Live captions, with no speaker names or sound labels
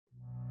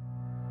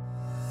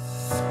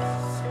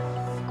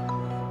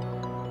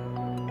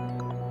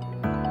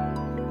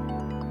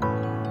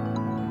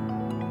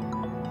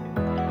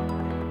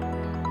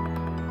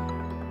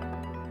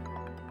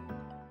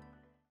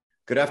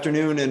Good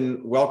afternoon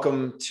and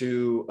welcome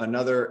to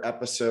another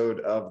episode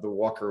of the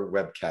Walker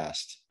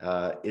Webcast.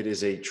 It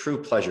is a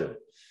true pleasure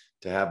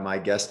to have my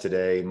guest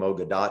today, Mo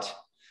Gawdat.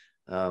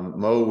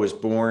 Mo was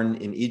born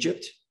in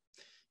Egypt.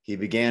 He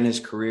began his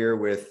career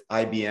with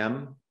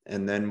IBM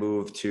and then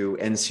moved to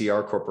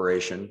NCR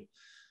Corporation,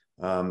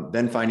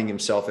 then finding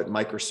himself at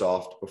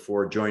Microsoft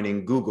before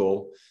joining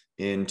Google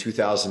in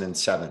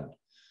 2007.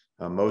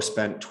 Mo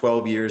spent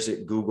 12 years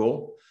at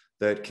Google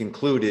that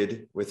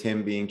concluded with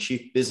him being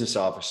Chief Business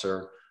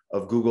Officer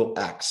of Google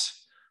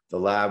X, the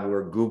lab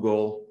where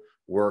Google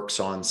works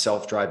on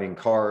self-driving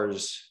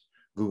cars,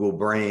 Google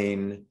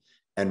Brain,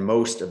 and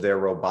most of their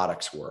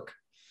robotics work.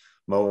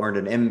 Mo earned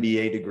an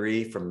MBA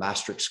degree from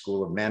Maastricht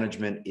School of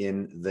Management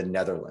in the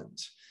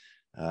Netherlands.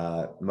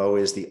 Mo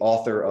is the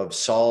author of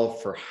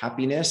Solve for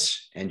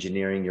Happiness,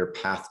 Engineering Your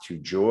Path to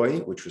Joy,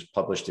 which was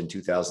published in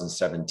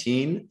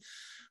 2017.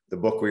 The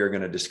book we are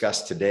going to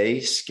discuss today,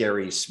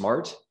 Scary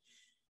Smart,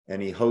 and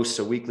he hosts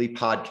a weekly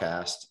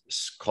podcast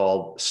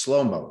called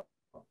Slow Mo.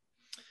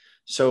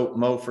 So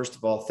Mo, first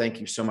of all, thank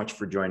you so much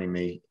for joining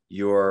me.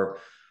 Your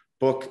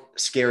book,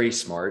 Scary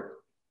Smart,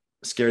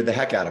 scared the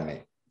heck out of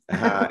me.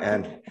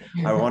 And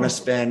I want to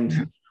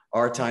spend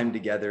our time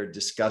together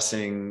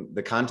discussing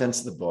the contents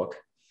of the book,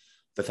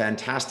 the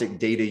fantastic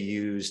data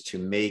used to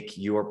make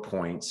your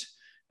points,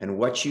 and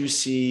what you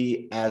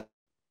see as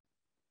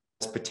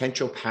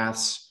potential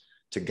paths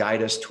to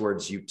guide us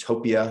towards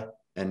utopia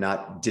and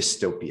not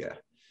dystopia.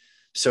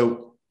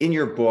 So in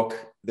your book,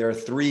 there are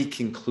three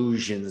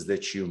conclusions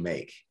that you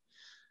make.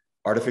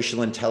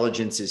 Artificial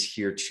intelligence is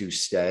here to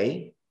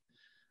stay.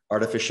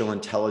 Artificial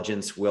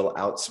intelligence will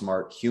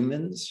outsmart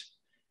humans,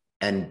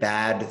 and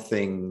bad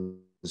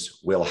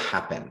things will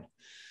happen.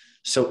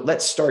 So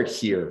let's start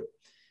here.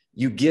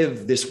 You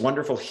give this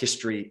wonderful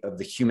history of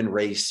the human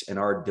race and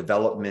our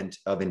development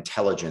of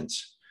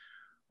intelligence,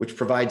 which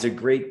provides a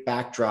great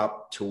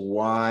backdrop to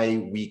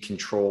why we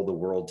control the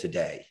world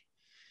today.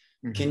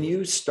 Mm-hmm. Can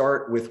you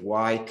start with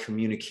why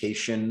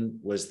communication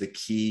was the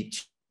key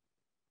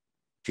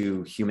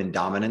to human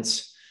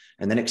dominance,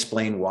 and then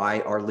explain why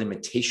our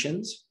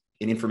limitations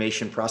in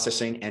information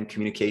processing and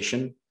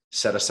communication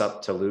set us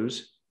up to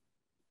lose?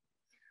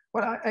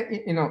 Well,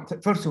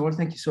 first of all,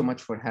 thank you so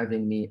much for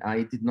having me.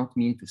 I did not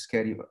mean to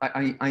scare you.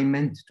 I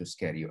meant to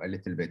scare you a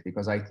little bit,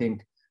 because I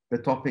think the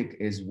topic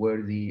is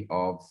worthy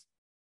of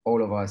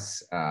all of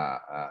us,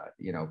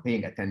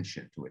 paying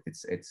attention to it.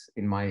 It's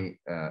in my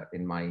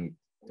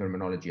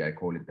terminology, I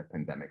call it the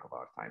pandemic of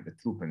our time, the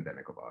true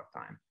pandemic of our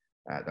time,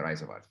 the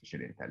rise of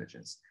artificial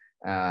intelligence.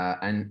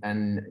 And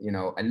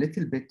a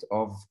little bit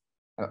of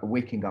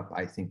waking up,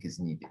 I think, is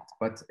needed.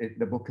 But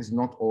the book is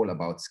not all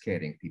about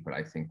scaring people.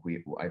 I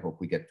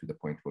hope we get to the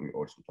point where we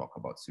also talk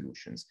about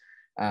solutions.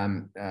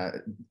 There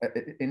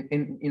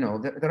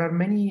are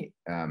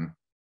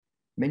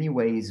many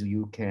ways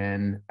you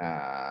can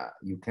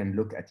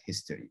look at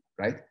history,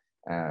 right?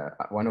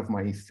 One of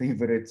my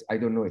favorites, I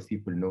don't know if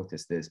people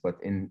notice this, but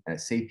in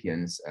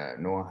Sapiens,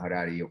 Noah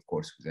Harari, of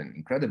course, who's an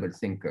incredible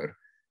thinker,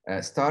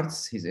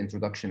 starts his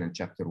introduction in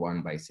chapter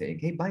 1 by saying,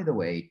 hey, by the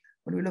way,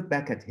 when we look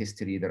back at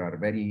history, there are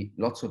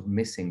lots of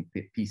missing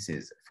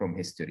pieces from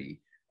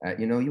history.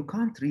 You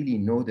can't really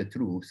know the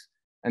truth.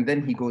 And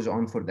then he goes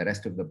on for the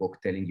rest of the book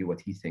telling you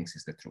what he thinks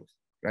is the truth,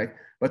 right?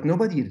 But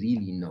nobody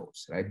really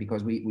knows, right?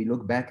 Because we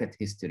look back at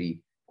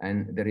history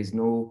and there is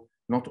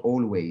not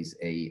always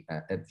a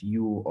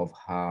view of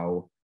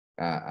how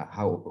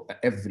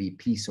every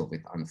piece of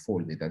it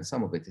unfolded, and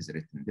some of it is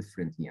written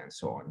differently and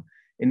so on.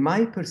 In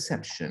my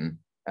perception,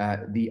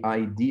 the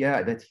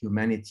idea that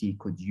humanity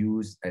could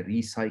use a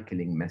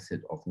recycling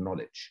method of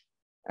knowledge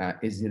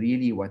is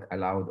really what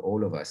allowed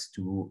all of us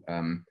to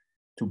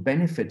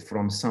benefit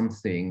from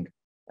something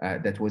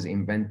that was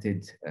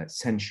invented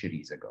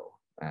centuries ago,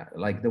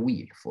 like the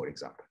wheel, for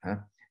example.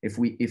 If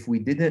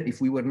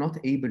we were not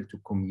able to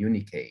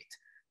communicate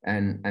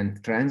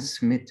and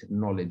transmit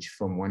knowledge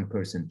from one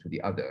person to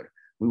the other,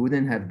 we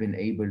wouldn't have been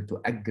able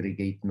to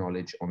aggregate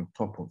knowledge on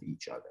top of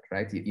each other,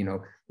 right?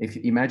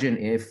 Imagine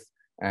if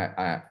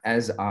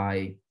as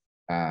I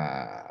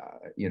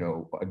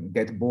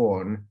get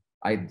born,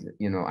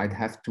 I'd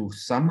have to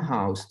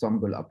somehow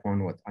stumble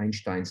upon what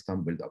Einstein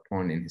stumbled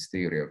upon in his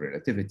theory of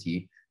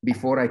relativity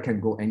before I can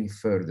go any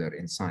further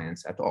in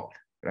science at all,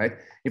 right?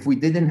 If we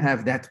didn't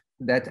have that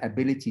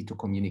ability to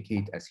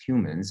communicate as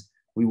humans,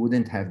 we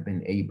wouldn't have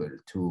been able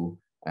to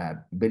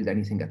build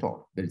anything at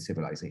all, build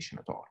civilization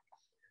at all.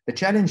 The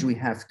challenge we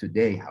have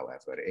today,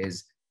 however,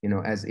 is,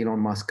 as Elon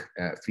Musk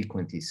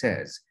frequently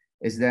says,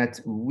 is that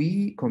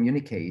we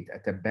communicate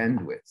at a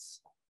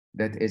bandwidth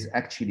that is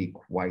actually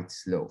quite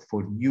slow.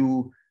 For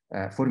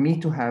me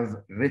to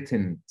have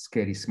written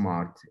Scary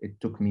Smart, it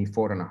took me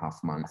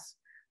 4.5 months.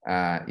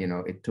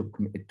 It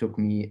took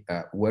me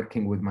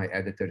working with my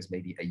editors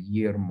maybe a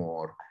year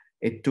more.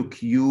 It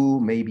took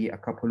you maybe a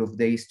couple of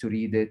days to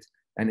read it,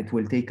 and it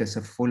will take us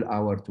a full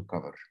hour to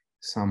cover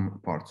some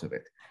parts of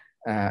it,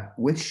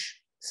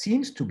 which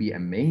seems to be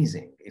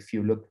amazing if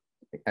you look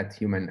at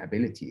human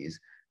abilities.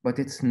 but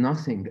it's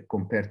nothing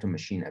compared to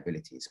machine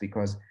abilities,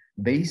 because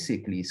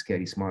basically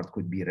Scary Smart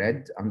could be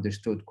read,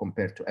 understood,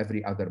 compared to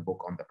every other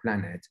book on the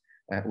planet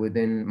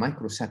within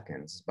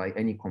microseconds by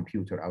any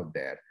computer out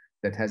there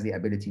that has the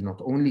ability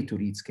not only to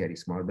read Scary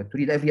Smart, but to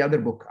read every other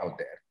book out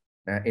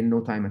there in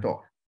no time at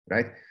all,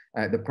 right?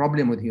 The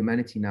problem with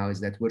humanity now is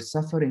that we're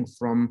suffering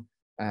from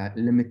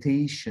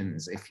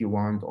limitations, if you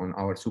want, on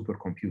our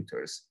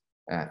supercomputers,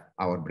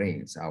 our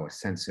brains, our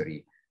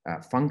sensory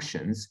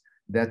functions,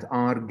 that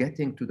are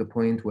getting to the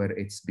point where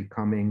it's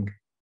becoming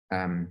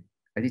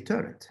a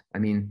deterrent. I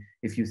mean,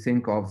 if you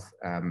think of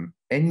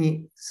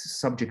any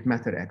subject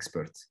matter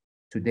expert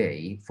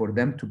today, for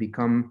them to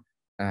become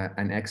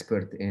an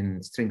expert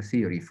in string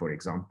theory, for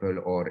example,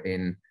 or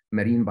in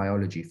marine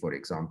biology, for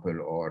example,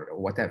 or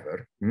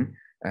whatever,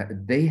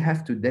 they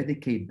have to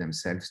dedicate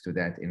themselves to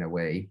that in a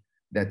way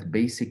that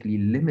basically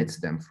limits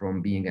them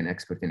from being an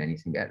expert in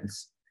anything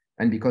else.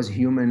 And because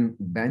human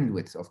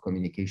bandwidth of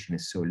communication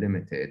is so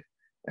limited,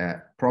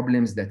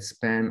 problems that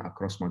span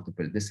across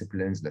multiple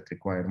disciplines, that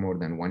require more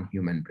than one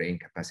human brain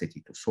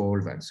capacity to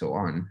solve and so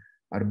on,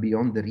 are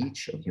beyond the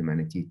reach of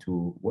humanity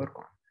to work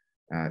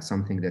on,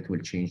 something that will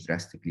change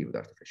drastically with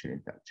artificial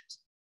intelligence.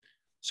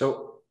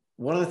 So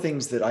one of the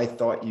things that I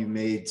thought you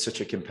made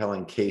such a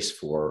compelling case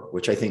for,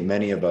 which I think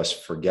many of us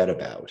forget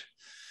about,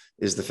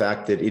 is the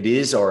fact that it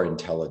is our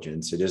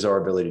intelligence, it is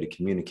our ability to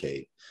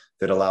communicate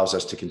that allows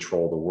us to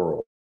control the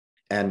world.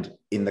 And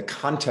in the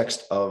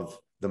context of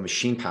the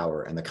machine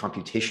power and the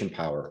computation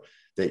power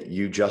that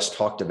you just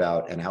talked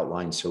about and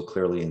outlined so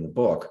clearly in the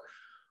book,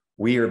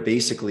 we are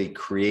basically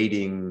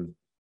creating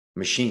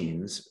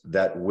machines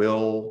that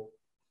will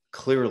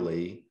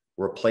clearly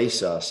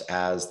replace us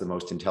as the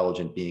most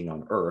intelligent being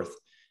on Earth,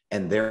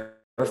 and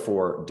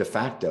therefore de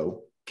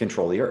facto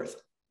control the Earth.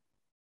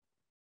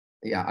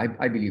 Yeah,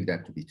 I believe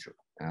that to be true.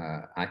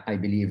 I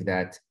believe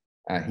that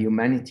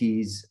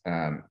humanity's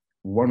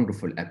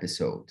wonderful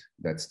episode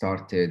that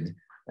started,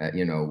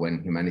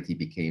 when humanity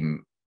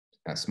became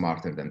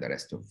smarter than the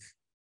rest of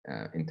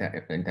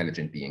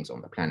intelligent beings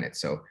on the planet.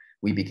 So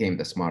we became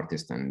the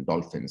smartest, and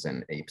dolphins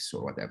and apes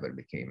or whatever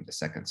became the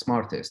second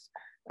smartest.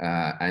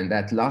 And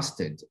that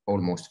lasted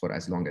almost for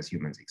as long as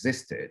humans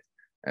existed.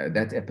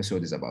 That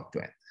episode is about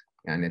to end.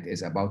 And it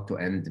is about to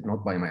end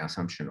not by my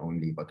assumption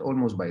only, but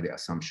almost by the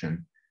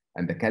assumption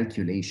and the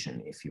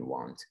calculation, if you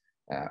want,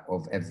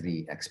 of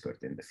every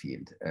expert in the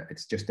field.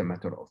 It's just a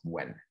matter of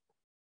when.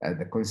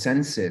 The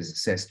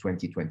consensus says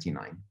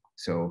 2029.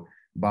 So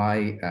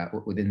by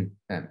within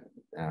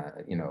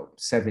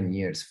 7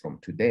 years from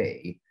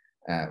today,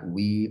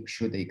 we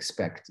should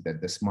expect that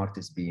the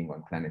smartest being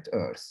on planet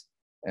Earth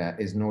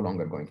is no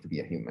longer going to be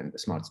a human. The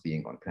smartest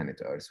being on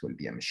planet Earth will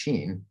be a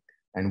machine,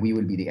 and we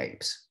will be the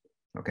apes.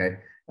 Okay,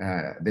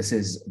 this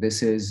is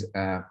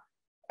a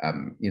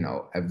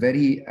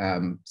very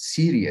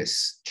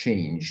serious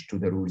change to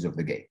the rules of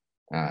the game.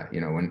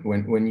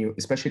 When you,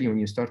 especially when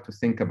you start to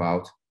think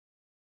about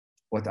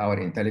what our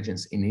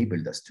intelligence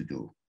enabled us to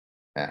do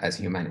as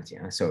humanity.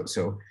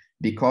 So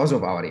because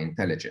of our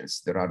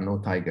intelligence, there are no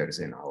tigers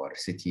in our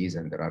cities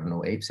and there are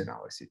no apes in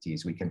our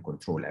cities. We can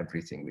control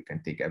everything. We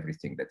can take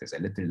everything that is a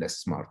little less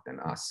smart than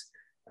us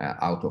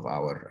out of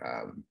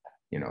our,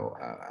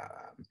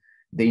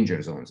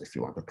 danger zones, if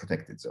you want, or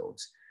protected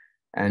zones.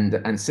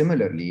 And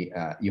similarly,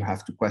 you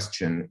have to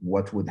question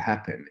what would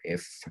happen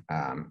if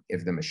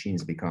the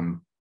machines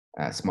become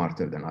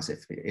smarter than us.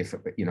 If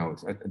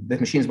the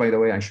machines, by the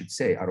way, I should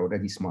say, are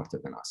already smarter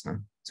than us. Huh?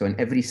 So in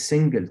every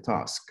single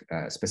task,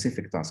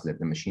 specific task that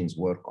the machines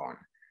work on,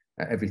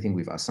 everything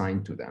we've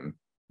assigned to them,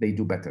 they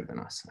do better than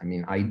us. I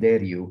mean, I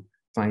dare you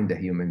find a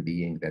human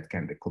being that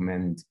can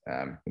recommend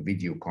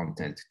video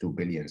content to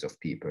billions of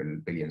people,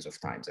 billions of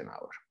times an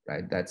hour,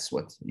 right? That's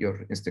what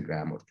your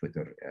Instagram or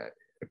Twitter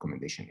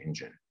recommendation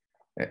engine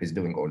is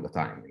doing all the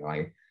time.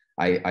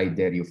 I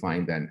dare you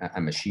find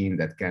a machine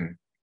that can,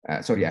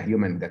 a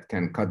human that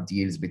can cut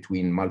deals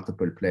between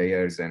multiple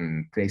players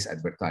and place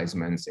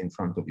advertisements in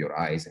front of your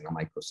eyes in a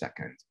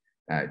microsecond,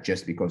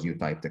 just because you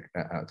typed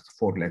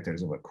 4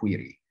 letters of a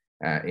query.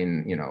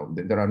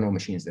 There are no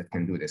machines that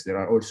can do this. There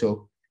are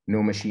also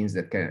no machines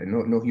that can,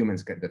 no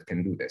humans that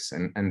can do this.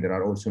 And there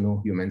are also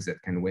no humans that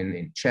can win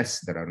in chess.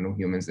 There are no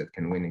humans that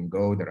can win in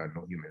Go. There are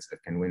no humans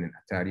that can win in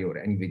Atari or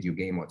any video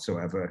game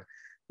whatsoever.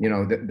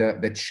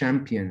 The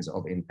champions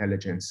of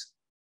intelligence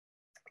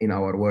in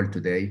our world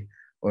today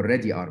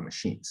already are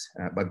machines.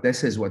 But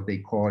this is what they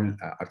call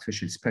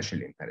artificial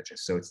special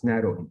intelligence. So it's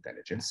narrow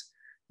intelligence.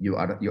 You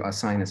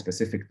assign a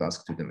specific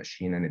task to the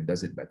machine and it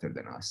does it better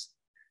than us.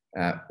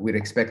 We're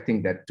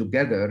expecting that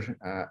together,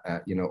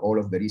 all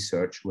of the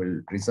research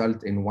will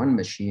result in one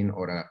machine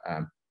or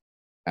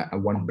a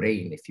one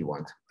brain, if you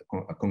want,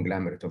 a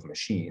conglomerate of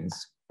machines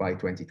by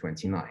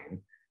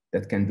 2029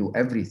 that can do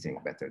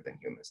everything better than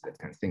humans, that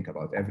can think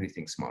about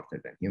everything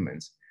smarter than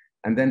humans.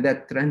 And then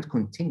that trend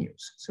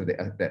continues. So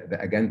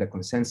again, the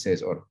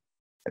consensus, or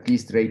at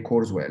least Ray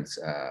Kurzweil's,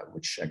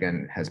 which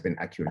again has been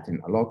accurate in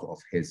a lot of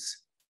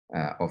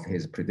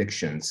his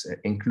predictions,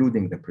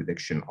 including the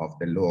prediction of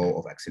the law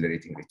of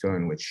accelerating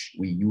return, which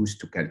we use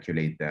to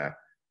calculate the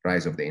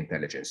rise of the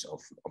intelligence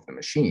of the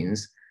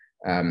machines,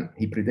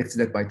 he predicts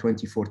that by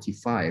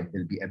 2045,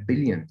 they'll be 1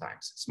 billion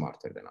times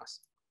smarter than us.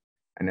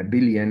 And 1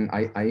 billion,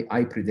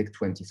 I predict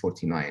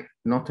 2049,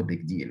 not a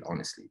big deal,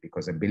 honestly,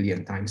 because 1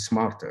 billion times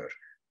smarter,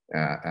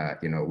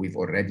 we've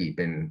already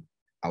been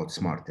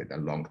outsmarted a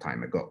long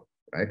time ago,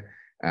 right?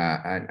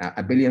 And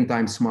 1 billion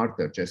times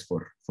smarter, just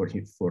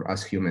for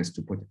us humans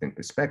to put it in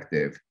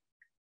perspective,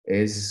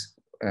 is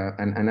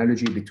an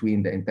analogy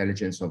between the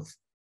intelligence of,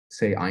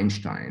 say,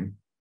 Einstein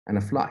and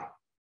a fly,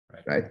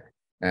 right?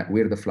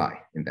 We're the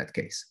fly in that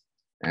case.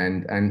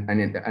 And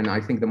I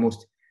think the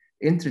most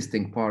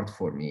interesting part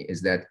for me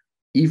is that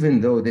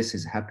even though this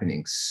is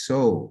happening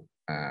so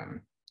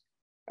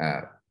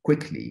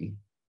quickly,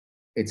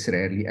 it's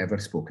rarely ever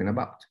spoken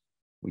about.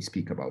 We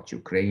speak about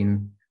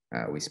Ukraine,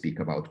 we speak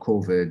about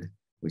COVID,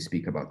 we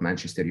speak about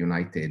Manchester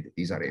United.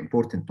 These are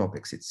important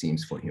topics, it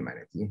seems, for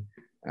humanity.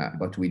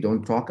 But we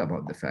don't talk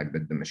about the fact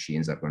that the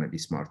machines are going to be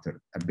smarter,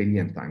 1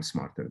 billion times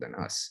smarter than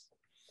us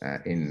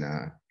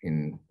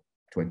in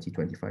 20,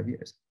 25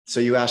 years. So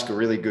you ask a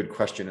really good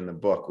question in the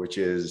book, which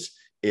is,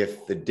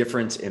 if the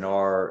difference in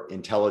our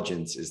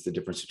intelligence is the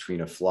difference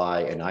between a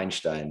fly and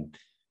Einstein,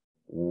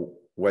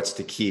 what's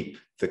to keep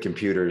the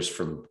computers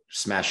from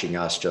smashing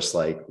us just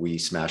like we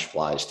smash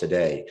flies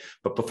today?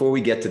 But before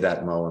we get to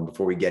that, Mo, and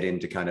before we get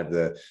into kind of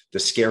the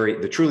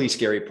truly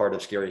scary part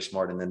of Scary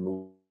Smart, and then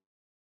move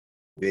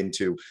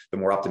into the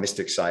more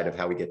optimistic side of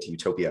how we get to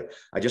utopia,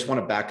 I just want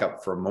to back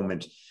up for a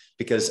moment,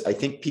 because I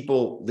think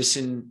people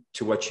listen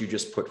to what you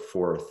just put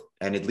forth.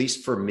 And at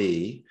least for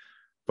me,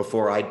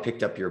 before I'd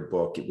picked up your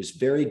book, it was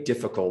very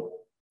difficult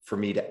for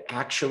me to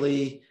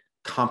actually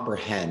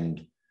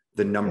comprehend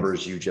the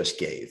numbers you just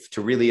gave,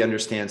 to really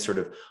understand sort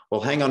of,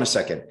 well, hang on a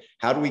second,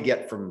 how do we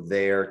get from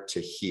there to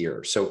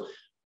here? So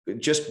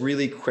just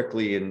really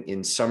quickly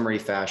in summary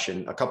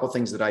fashion, a couple of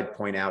things that I'd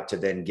point out to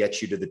then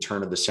get you to the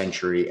turn of the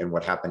century and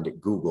what happened at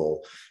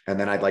Google. And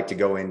then I'd like to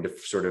go into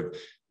sort of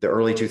the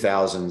early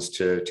 2000s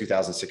to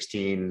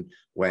 2016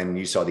 when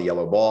you saw the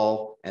yellow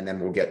ball, and then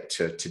we'll get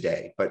to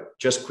today. But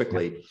just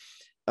quickly,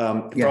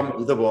 from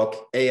the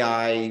book,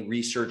 AI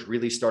research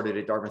really started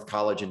at Dartmouth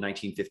College in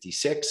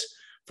 1956.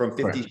 From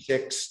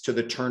 56 to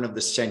the turn of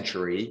the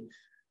century,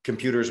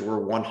 computers were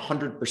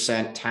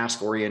 100%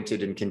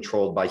 task-oriented and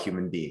controlled by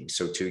human beings.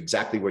 So to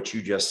exactly what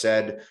you just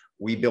said,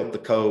 we built the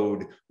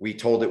code, we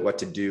told it what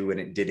to do, and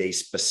it did a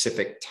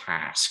specific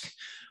task.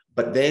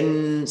 But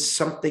then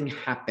something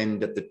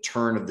happened at the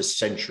turn of the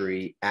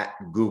century at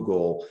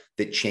Google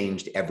that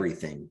changed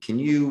everything. Can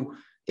you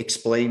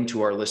explain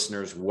to our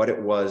listeners what it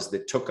was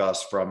that took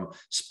us from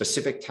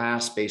specific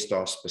tasks based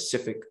off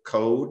specific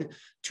code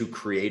to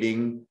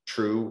creating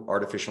true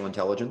artificial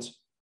intelligence?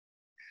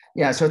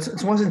 Yeah, so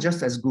it wasn't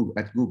just at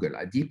Google.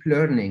 Deep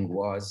learning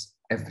was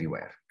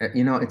everywhere.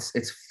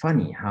 It's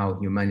funny how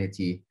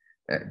humanity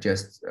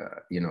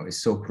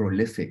is so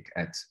prolific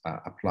at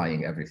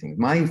applying everything.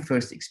 My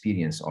first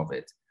experience of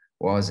it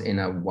was in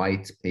a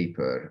white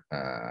paper.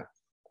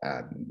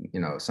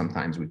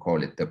 Sometimes we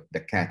call it the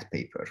cat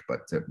paper,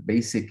 but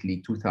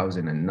basically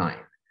 2009,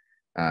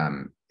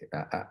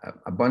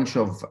 a bunch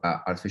of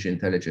artificial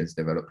intelligence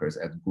developers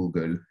at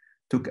Google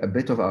took a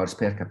bit of our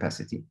spare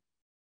capacity,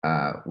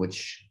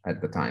 which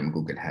at the time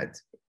Google had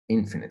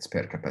infinite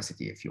spare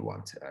capacity, if you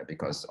want,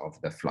 because of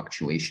the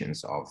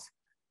fluctuations of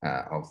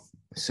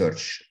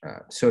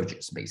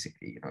surges.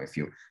 Basically, if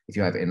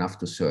you have enough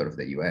to serve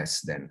the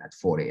US, then at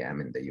 4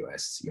 a.m. in the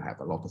US, you have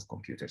a lot of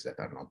computers that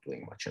are not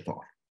doing much at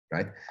all.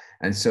 Right.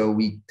 And so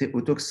we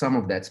took some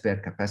of that spare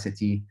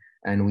capacity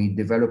and we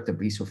developed a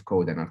piece of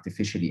code, an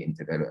artificially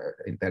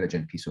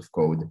intelligent piece of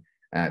code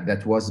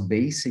that was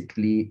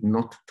basically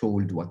not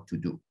told what to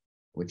do,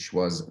 which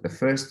was the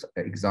first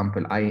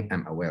example I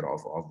am aware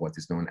of what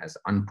is known as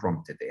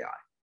unprompted AI.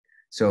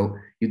 So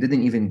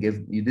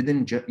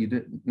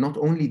not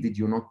only did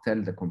you not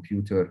tell the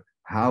computer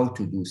how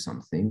to do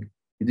something,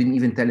 you didn't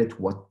even tell it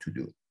what to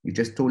do. You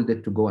just told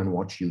it to go and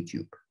watch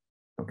YouTube.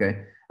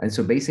 Okay. And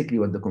so basically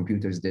what the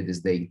computers did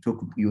is they took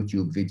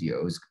YouTube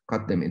videos,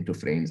 cut them into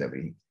frames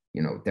every,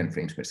 10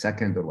 frames per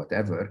second or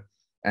whatever,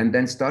 and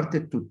then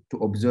started to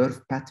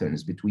observe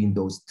patterns between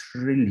those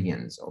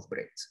trillions of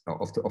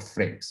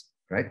frames,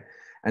 right?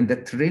 And the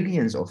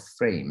trillions of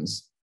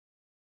frames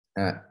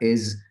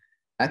is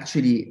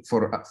actually,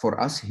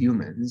 for us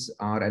humans,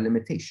 are a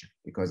limitation,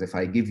 because if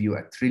I give you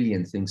 1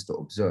 trillion things to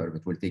observe,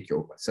 it will take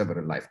you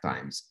several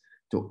lifetimes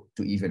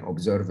to even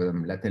observe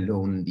them, let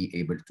alone be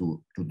able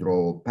to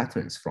draw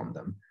patterns from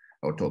them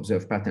or to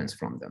observe patterns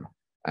from them.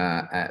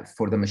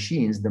 For the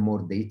machines, the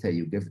more data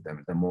you give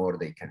them, the more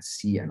they can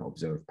see and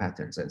observe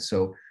patterns. And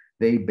so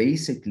they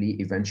basically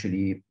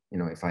eventually,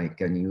 if I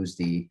can use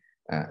the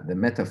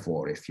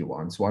metaphor, if you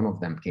want, one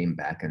of them came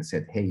back and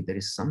said, hey, there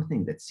is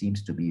something that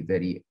seems to be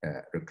very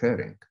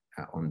recurring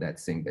on that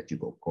thing that you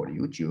call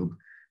YouTube.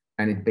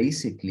 And it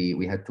basically,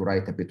 we had to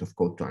write a bit of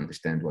code to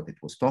understand what it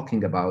was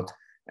talking about.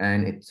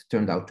 And it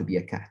turned out to be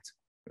a cat,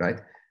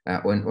 right?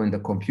 When the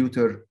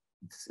computer,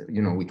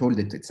 we told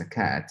it it's a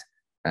cat,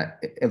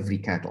 every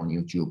cat on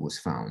YouTube was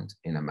found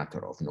in a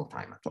matter of no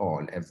time at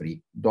all.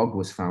 Every dog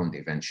was found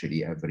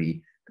eventually.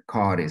 Every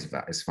car is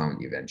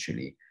found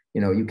eventually.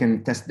 You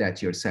can test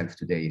that yourself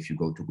today if you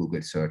go to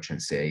Google search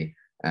and say,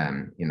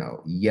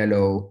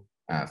 yellow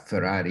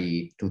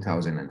Ferrari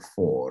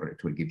 2004.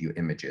 It will give you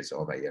images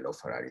of a yellow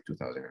Ferrari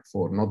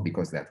 2004, not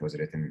because that was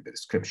written in the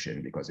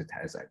description, because it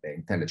has the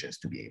intelligence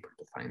to be able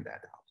to find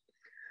that out.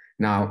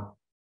 Now,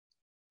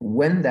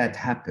 when that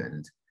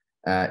happened,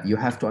 you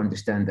have to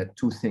understand that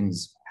two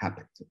things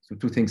happened. So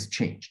two things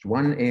changed.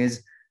 One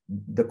is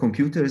the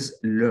computers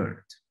learned.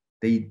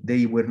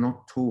 They were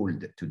not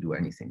told to do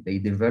anything. They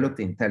developed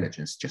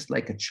intelligence just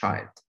like a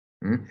child.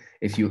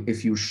 If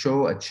you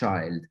show a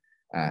child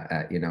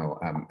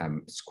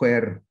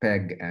square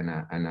peg and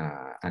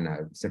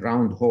a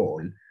round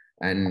hole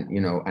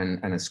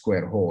and a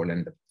square hole,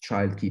 and the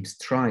child keeps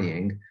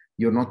trying,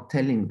 you're not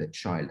telling the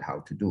child how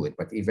to do it,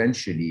 but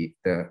eventually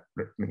the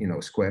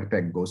square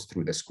peg goes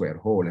through the square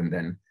hole, and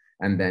then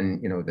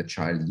the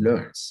child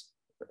learns.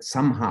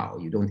 Somehow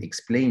you don't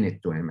explain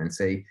it to him and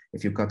say,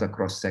 if you cut a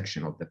cross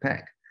section of the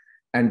peg.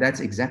 And that's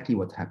exactly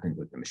what happened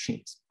with the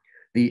machines.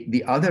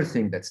 The other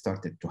thing that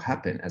started to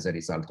happen as a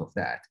result of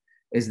that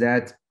is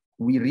that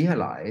we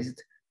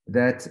realized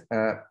that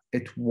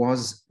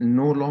we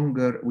no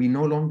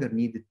longer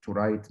needed to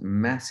write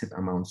massive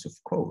amounts of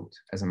code.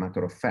 As a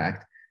matter of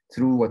fact,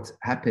 through what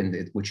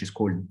happened, which is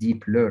called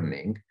deep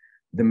learning,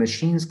 the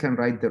machines can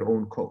write their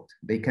own code.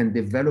 They can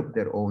develop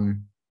their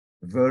own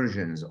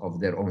versions of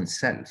their own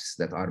selves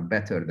that are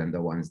better than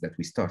the ones that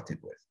we started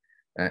with,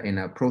 in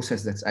a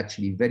process that's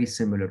actually very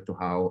similar to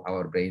how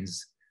our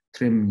brains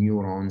trim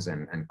neurons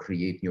and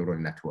create neural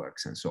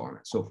networks and so on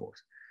and so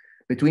forth.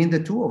 Between the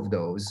two of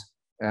those,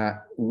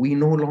 we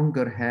no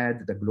longer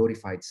had the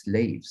glorified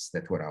slaves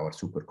that were our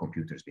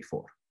supercomputers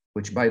before,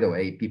 which, by the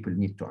way, people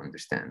need to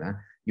understand.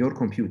 Your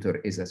computer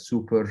is a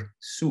super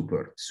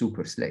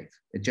slave.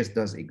 It just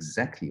does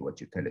exactly what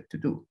you tell it to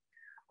do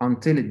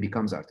until it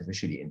becomes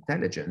artificially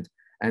intelligent.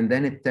 And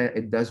then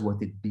it does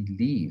what it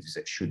believes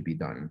it should be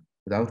done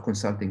without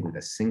consulting with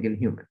a single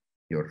human.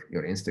 Your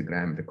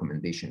Instagram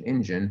recommendation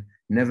engine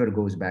never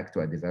goes back to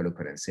a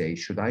developer and say,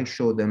 should I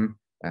show them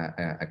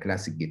a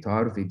classic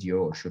guitar video,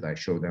 or should I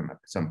show them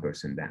some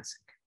person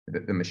dancing?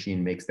 The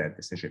machine makes that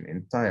decision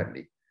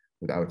entirely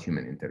without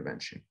human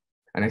intervention.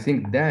 And I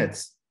think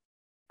that's,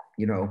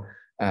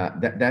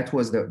 that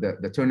was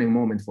the turning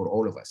moment for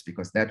all of us,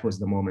 because that was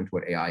the moment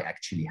where AI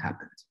actually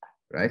happened,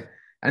 right?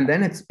 And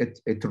then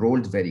it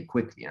rolled very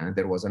quickly.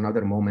 There was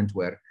another moment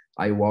where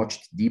I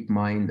watched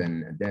DeepMind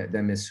and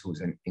Demis, who's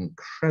an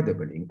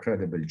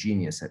incredible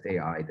genius at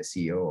AI, the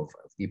CEO of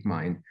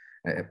DeepMind,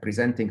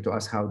 presenting to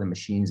us how the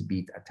machines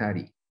beat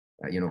Atari,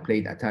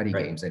 played Atari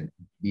games and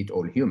beat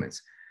all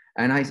humans.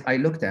 And I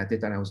looked at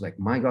it and I was like,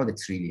 my God,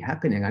 it's really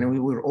happening. And we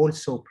were all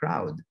so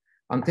proud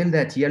until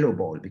that yellow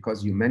ball,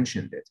 because you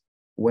mentioned it.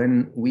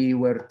 When we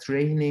were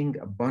training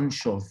a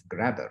bunch of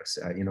grabbers,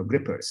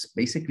 grippers,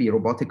 basically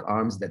robotic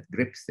arms that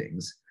grip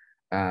things,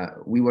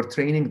 we were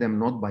training them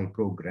not by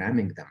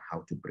programming them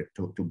how to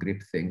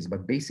grip things,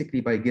 but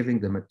basically by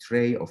giving them a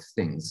tray of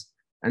things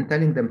and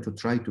telling them to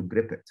try to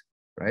grip it,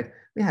 right?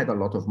 We had a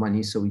lot of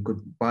money, so we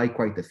could buy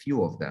quite a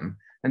few of them,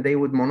 and they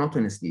would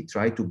monotonously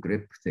try to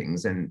grip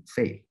things and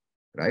fail,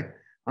 right?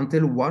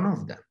 Until one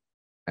of them,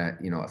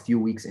 a few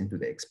weeks into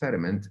the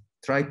experiment,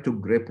 tried to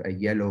grip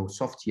a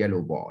soft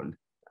yellow ball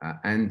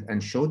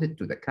and showed it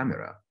to the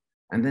camera.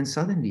 And then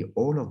suddenly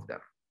all of them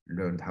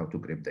learned how to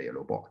grip the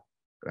yellow ball,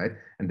 right?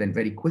 And then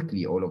very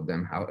quickly, all of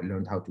them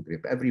learned how to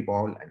grip every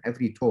ball and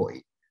every toy.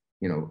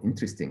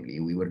 Interestingly,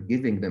 we were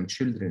giving them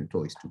children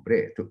toys to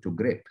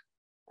grip.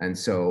 And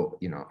so,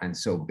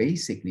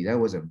 basically that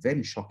was a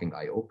very shocking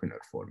eye-opener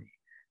for me,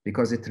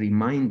 because it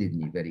reminded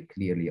me very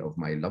clearly of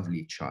my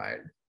lovely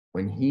child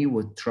when he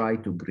would try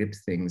to grip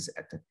things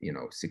at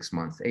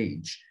 6-month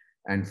age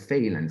and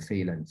fail. And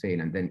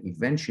then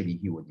eventually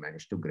he would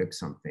manage to grip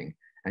something.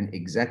 And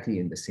exactly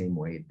in the same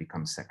way, it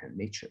becomes second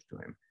nature to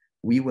him.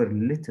 We were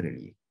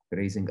literally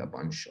raising a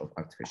bunch of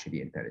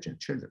artificially intelligent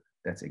children.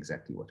 That's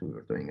exactly what we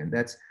were doing. And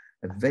that's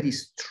a very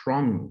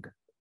strong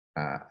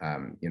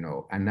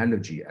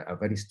analogy, a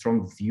very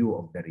strong view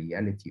of the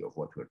reality of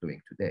what we're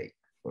doing today.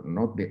 We're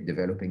not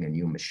developing a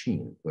new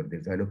machine. We're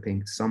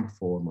developing some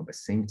form of a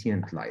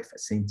sentient life, a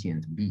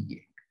sentient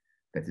being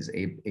that is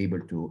able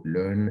to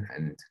learn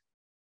and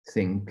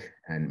think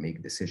and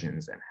make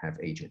decisions and have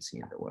agency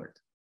in the world.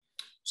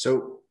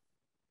 So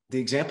the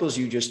examples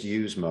you just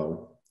used,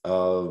 Mo,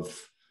 of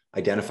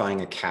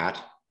identifying a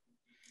cat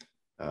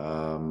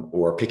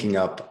or picking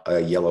up a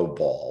yellow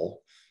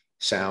ball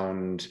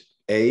sound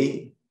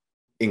A,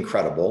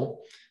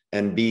 incredible,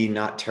 and B,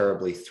 not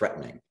terribly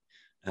threatening.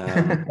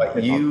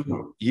 But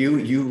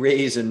you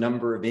raise a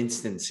number of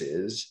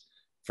instances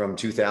from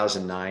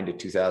 2009 to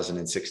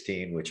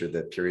 2016, which are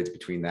the periods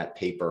between that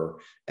paper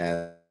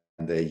and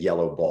the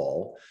yellow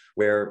ball,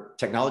 where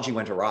technology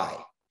went awry.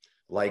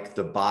 like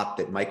the bot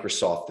that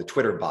Microsoft, the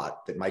Twitter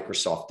bot that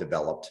Microsoft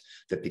developed,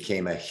 that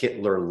became a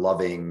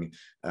Hitler-loving,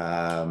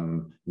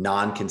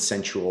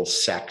 non-consensual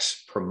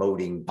sex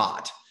promoting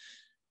bot.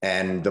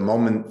 And the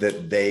moment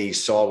that they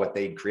saw what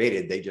they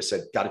created, they just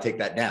said, got to take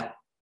that down.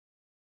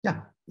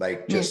 Yeah.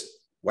 Like just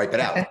wipe it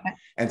out.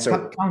 And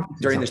so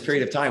during this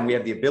period of time, we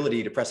have the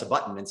ability to press a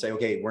button and say,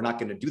 okay, we're not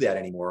going to do that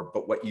anymore.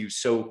 But what you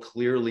so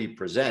clearly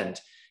present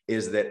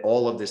is that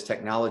all of this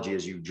technology,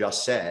 as you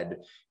just said,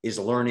 is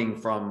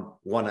learning from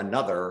one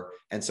another.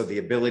 And so the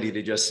ability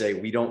to just say,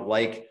 we don't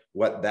like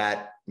what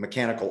that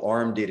mechanical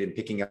arm did in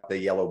picking up the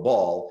yellow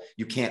ball,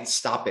 you can't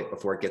stop it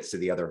before it gets to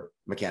the other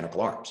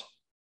mechanical arms.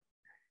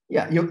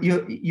 Yeah,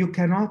 you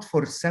cannot,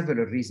 for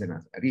several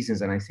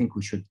reasons, and I think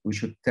we should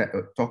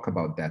talk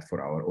about that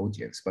for our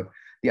audience. But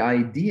the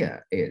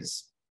idea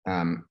is,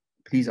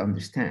 please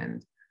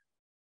understand,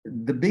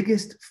 the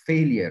biggest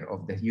failure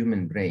of the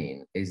human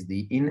brain is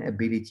the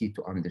inability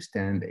to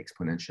understand the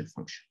exponential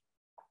function.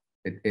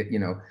 You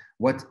know,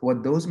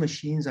 what those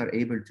machines are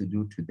able to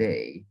do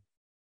today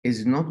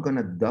is not going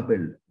to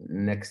double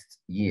next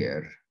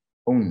year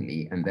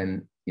only, and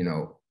then, you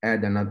know,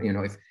 add another, you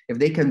know, if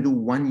they can do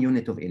 1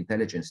 unit of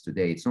intelligence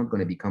today, it's not going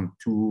to become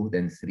 2,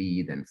 then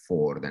 3, then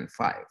 4, then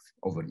 5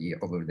 over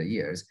the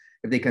years.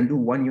 If they can do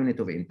 1 unit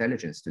of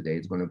intelligence today,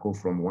 it's going to go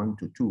from 1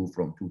 to 2,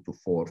 from 2 to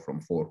 4,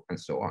 from 4, and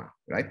so on,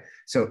 right?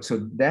 So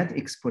that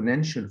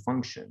exponential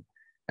function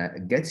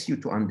gets you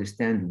to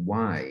understand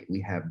why we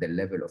have the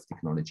level of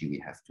technology we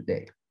have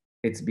today.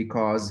 It's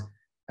because,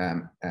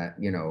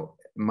 you know,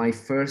 my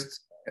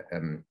first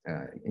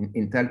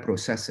Intel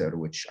processor,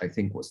 which I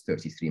think was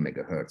 33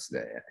 megahertz,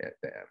 the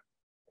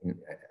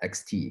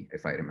XT,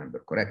 if I remember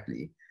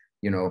correctly,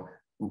 you know,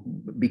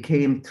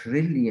 became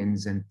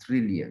trillions and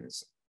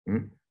trillions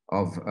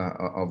of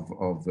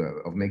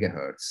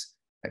megahertz,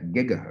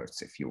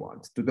 gigahertz, if you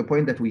want, to the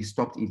point that we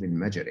stopped even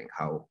measuring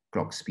how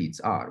clock speeds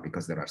are,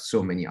 because there are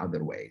so many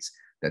other ways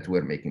that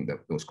we're making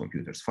those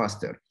computers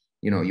faster.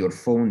 You know, your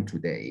phone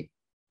today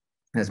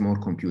has more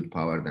compute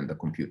power than the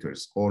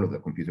computers, all of the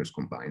computers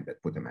combined that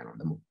put a man on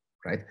the moon,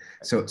 right?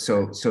 So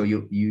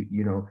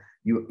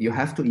you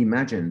have to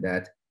imagine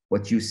that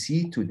what you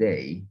see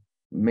today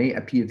may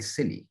appear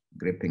silly,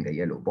 gripping a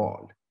yellow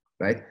ball,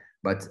 right?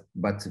 But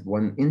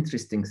one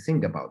interesting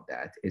thing about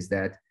that is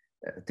that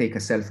take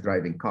a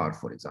self-driving car,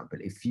 for example.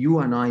 If you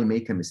and I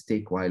make a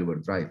mistake while we're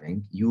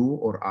driving, you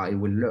or I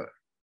will learn,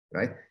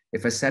 right?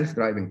 If a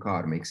self-driving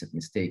car makes a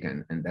mistake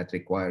and that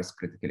requires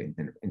critical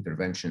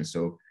intervention,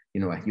 so,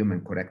 you know, a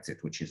human corrects it,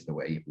 which is the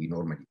way we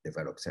normally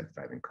develop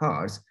self-driving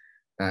cars,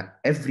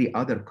 every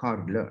other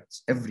car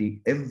learns.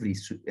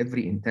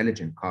 Every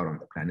intelligent car on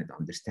the planet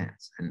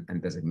understands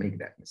and doesn't make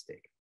that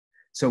mistake.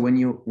 So when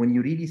you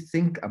really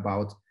think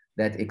about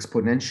that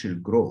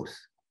exponential growth,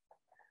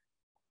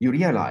 you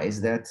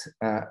realize that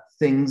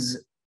things,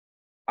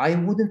 I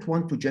wouldn't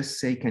want to just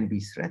say can be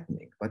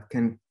threatening, but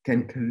can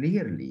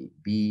clearly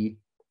be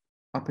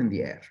up in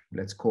the air.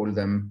 Let's call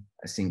them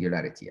a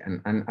singularity.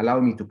 And allow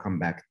me to come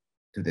back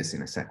to this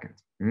in a second.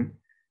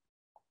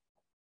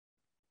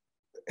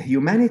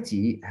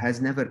 Humanity has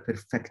never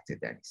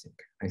perfected anything.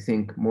 I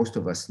think most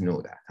of us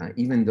know that.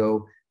 Even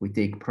though we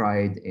take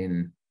pride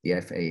in the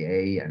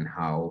FAA and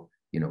how,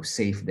 you know,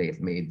 safe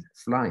they've made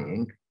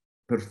flying,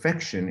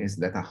 perfection is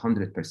that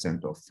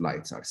 100% of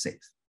flights are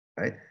safe,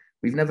 right?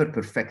 We've never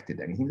perfected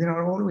anything. There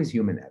are always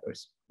human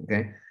errors,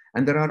 okay?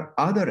 And there are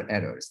other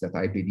errors that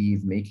I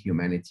believe make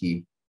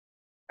humanity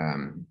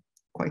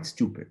quite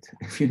stupid,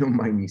 if you don't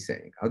mind me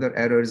saying. Other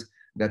errors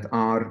that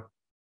are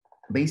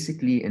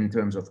basically in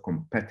terms of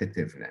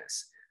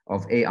competitiveness,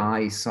 of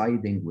AI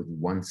siding with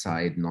one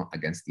side, not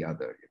against the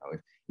other. You know,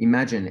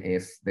 imagine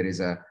if there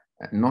is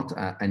not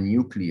a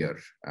nuclear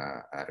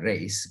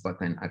race, but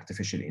an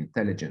artificial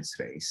intelligence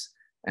race,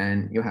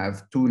 and you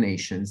have two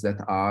nations that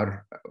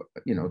are,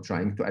 you know,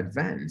 trying to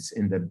advance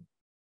in the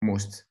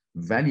most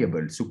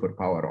valuable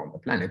superpower on the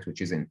planet,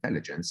 which is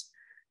intelligence,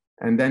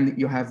 and then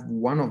you have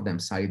one of them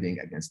siding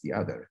against the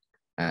other.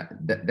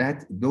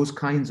 Those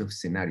kinds of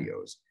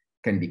scenarios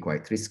can be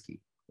quite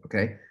risky.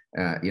 Okay,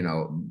 you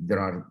know, there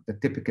are the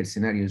typical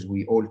scenarios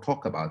we all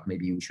talk about.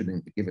 Maybe we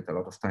shouldn't give it a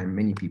lot of time.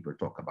 Many people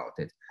talk about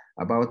it,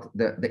 about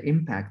the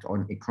impact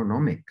on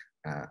economic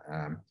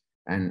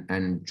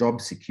and job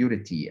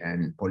security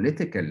and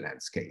political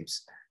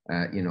landscapes,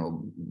 you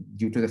know,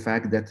 due to the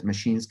fact that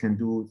machines can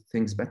do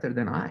things better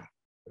than I,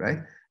 right?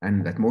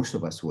 And that most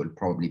of us will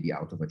probably be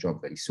out of a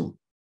job very soon.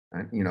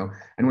 And, you know,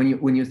 and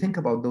when you think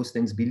about those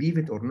things, believe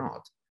it or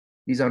not,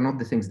 these are not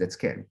the things that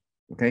scare me.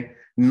 Okay.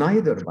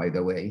 Neither, by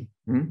the way,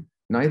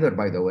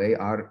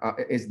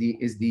 is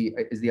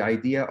the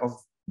idea of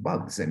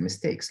bugs and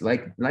mistakes,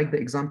 like the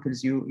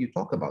examples you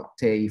talk about.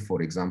 Tay,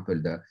 for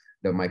example,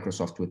 the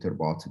Microsoft Twitter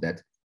bot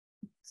that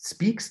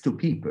speaks to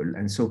people,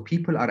 and so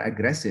people are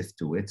aggressive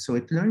to it, so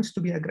it learns to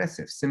be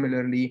aggressive.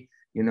 Similarly,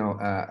 you know,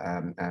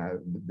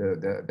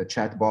 the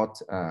chatbot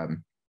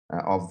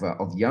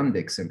of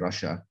Yandex in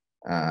Russia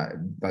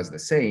does the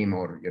same,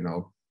 or, you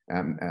know.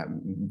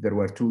 There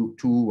were two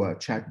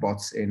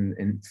chatbots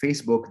in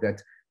Facebook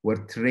that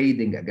were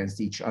trading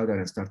against each other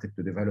and started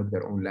to develop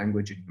their own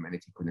language and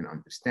humanity couldn't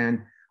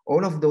understand.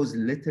 All of those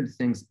little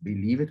things,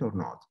 believe it or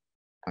not,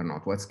 are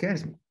not what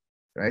scares me,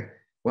 right?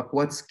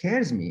 What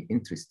scares me,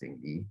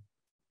 interestingly,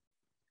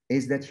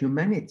 is that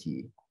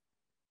humanity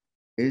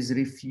is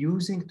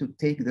refusing to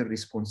take the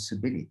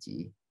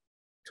responsibility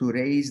to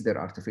raise their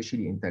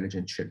artificially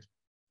intelligent children.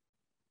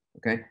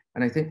 Okay,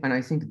 and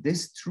I think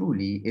this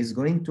truly is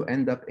going to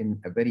end up in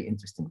a very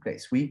interesting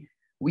place. We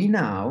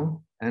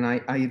now, and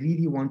I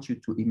really want you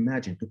to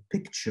imagine, to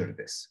picture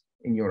this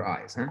in your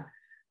eyes, huh?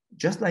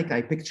 Just like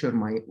I picture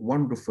my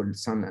wonderful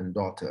son and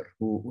daughter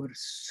who were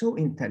so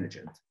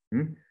intelligent.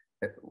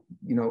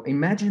 You know,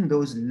 imagine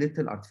those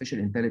little artificial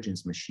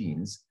intelligence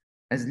machines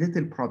as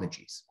little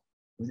prodigies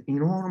with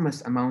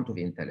enormous amount of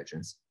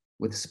intelligence,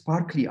 with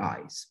sparkly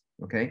eyes,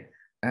 okay?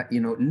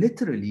 You know,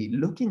 literally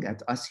looking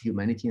at us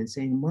humanity and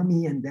saying,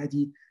 mommy and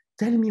daddy,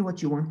 tell me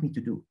what you want me to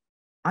do.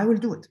 I will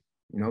do it.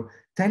 You know,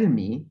 tell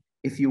me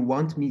if you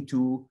want me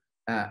to,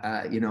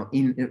 you know,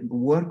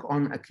 work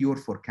on a cure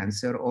for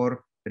cancer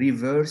or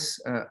reverse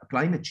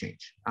climate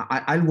change.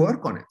 I'll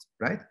work on it,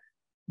 right?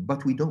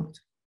 But we don't.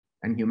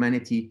 And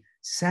humanity,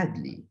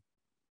 sadly,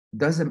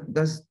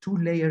 does two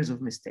layers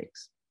of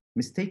mistakes.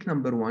 Mistake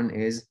number one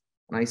is,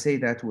 and I say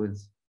that with,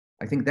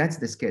 I think that's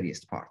the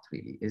scariest part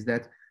really, is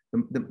that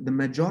the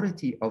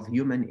majority of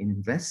human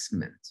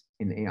investment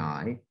in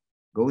AI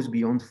goes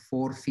beyond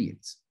 4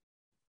 fields,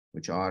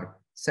 which are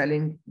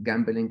selling,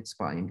 gambling,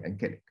 spying, and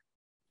killing,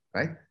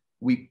 right?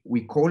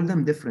 We call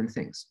them different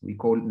things. We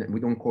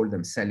don't call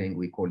them selling,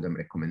 we call them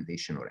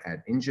recommendation or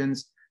ad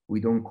engines. We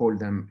don't call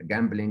them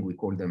gambling, we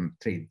call them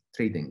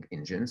trading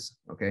engines,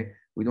 okay?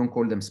 We don't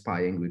call them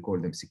spying, we call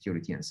them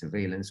security and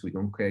surveillance. We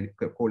don't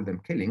call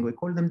them killing, we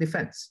call them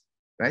defense,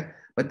 right?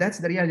 But that's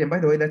the reality. And by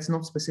the way, that's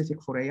not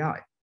specific for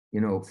AI. You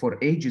know, for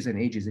ages and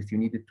ages, if you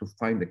needed to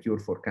find a cure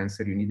for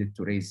cancer, you needed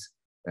to raise,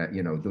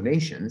 you know,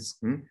 donations.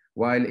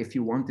 While if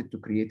you wanted to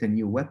create a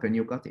new weapon,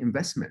 you got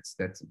investments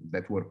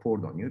that were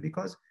poured on you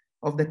because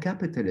of the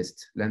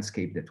capitalist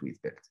landscape that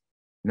we've built.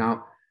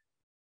 Now,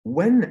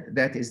 when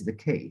that is the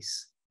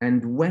case,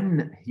 and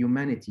when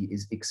humanity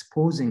is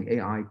exposing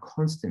AI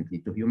constantly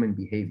to human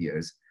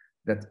behaviors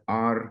that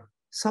are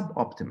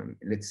suboptimum,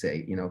 let's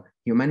say, you know,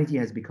 humanity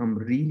has become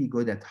really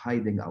good at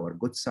hiding our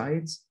good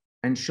sides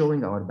and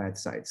showing our bad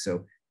sides.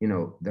 So, you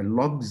know, the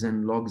logs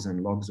and logs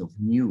and logs of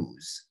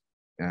news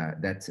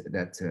that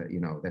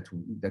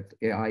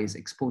AI is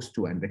exposed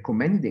to and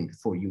recommending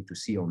for you to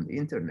see on the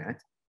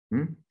internet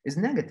is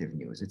negative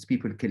news. It's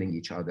people killing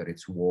each other.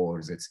 It's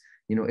wars. It's,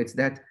 you know, it's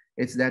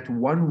that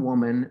one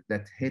woman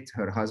that hit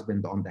her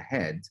husband on the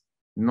head,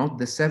 not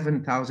the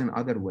 7,000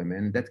 other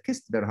women that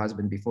kissed their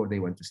husband before they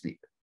went to sleep,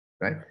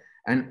 right?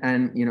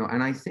 And you know,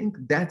 and I think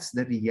that's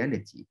the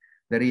reality.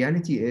 The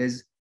reality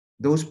is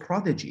those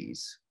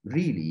prodigies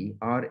really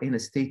are in a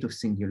state of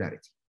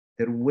singularity.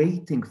 They're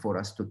waiting for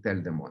us to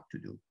tell them what to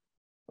do,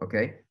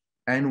 okay?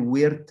 And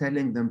we're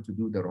telling them to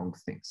do the wrong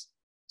things.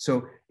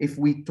 So if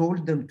we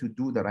told them to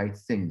do the right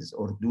things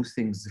or do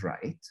things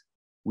right,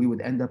 we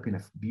would end up in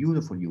a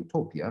beautiful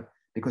utopia,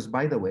 because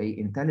by the way,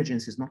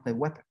 intelligence is not a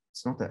weapon.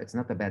 It's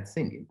not a bad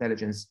thing.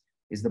 Intelligence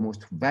is the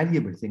most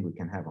valuable thing we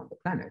can have on the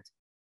planet.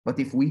 But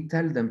if we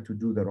tell them to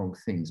do the wrong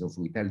things, or if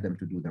we tell them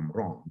to do them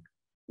wrong,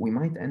 we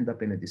might end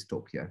up in a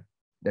dystopia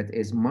that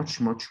is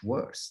much, much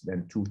worse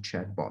than two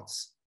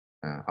chatbots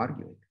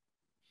arguing.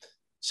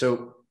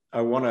 So I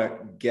want to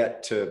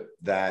get to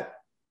that,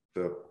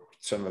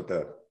 some of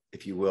the,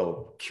 if you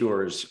will,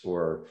 cures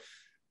or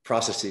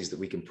processes that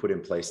we can put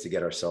in place to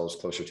get ourselves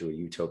closer to a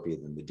utopia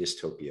than the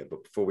dystopia.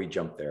 But before we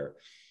jump there,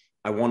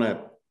 I want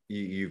to,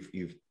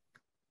 you've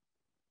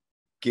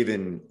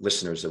given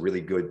listeners a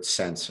really good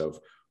sense of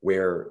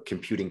where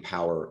computing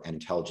power and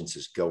intelligence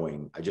is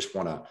going. I just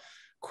want to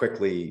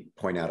quickly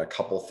point out a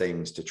couple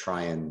things to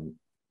try and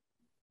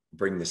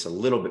bring this a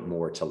little bit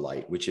more to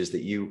light, which is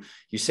that you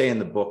say in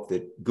the book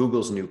that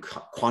Google's new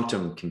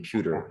quantum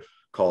computer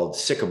called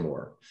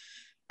Sycamore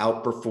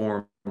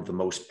outperformed the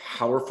most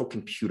powerful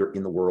computer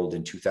in the world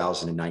in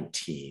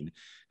 2019,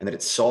 and that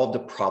it solved a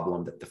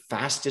problem that the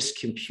fastest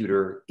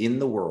computer in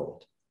the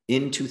world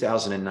in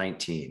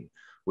 2019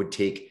 would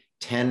take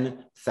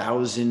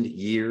 10,000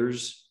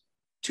 years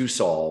to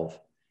solve,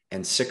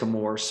 and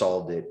Sycamore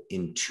solved it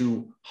in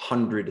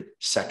 200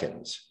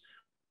 seconds.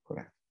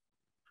 Correct.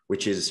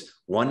 Which is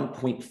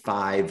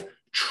 1.5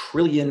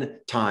 trillion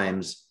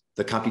times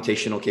the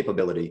computational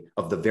capability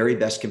of the very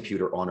best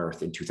computer on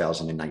Earth in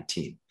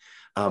 2019.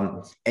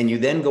 And you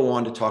then go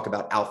on to talk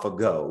about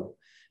AlphaGo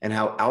and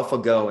how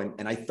AlphaGo,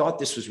 and I thought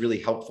this was really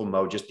helpful,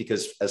 Mo, just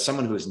because as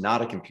someone who is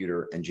not a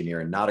computer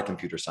engineer and not a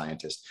computer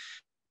scientist,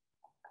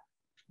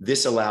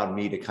 this allowed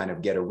me to kind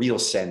of get a real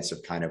sense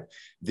of kind of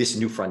this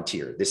new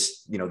frontier,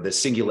 this, you know, the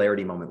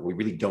singularity moment where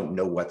we really don't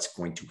know what's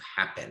going to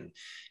happen.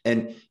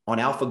 And on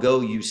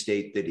AlphaGo, you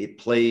state that it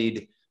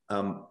played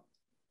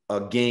a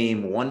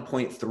game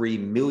 1.3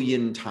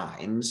 million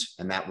times,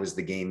 and that was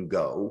the game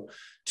Go,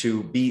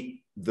 to beat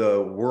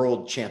the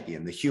world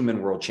champion, the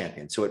human world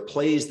champion. So it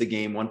plays the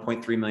game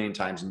 1.3 million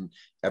times, and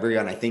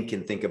everyone, I think,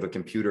 can think of a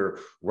computer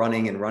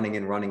running and running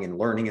and running and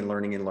learning and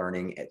learning and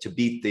learning to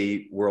beat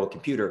the world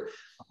computer.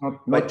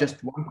 Not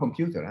just one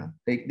computer. Huh?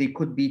 They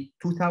could be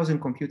 2,000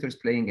 computers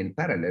playing in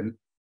parallel.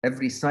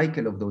 Every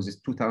cycle of those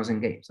is 2,000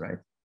 games, right?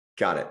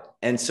 Got it.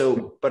 And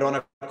so, but on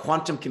a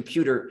quantum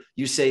computer,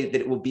 you say that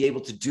it will be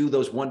able to do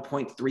those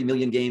 1.3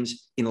 million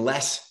games in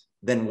less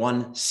than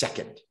 1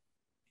 second.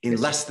 In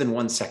less than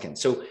 1 second.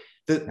 So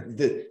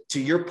to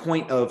your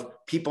point of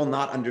people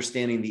not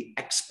understanding the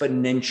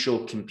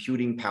exponential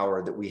computing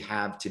power that we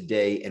have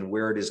today and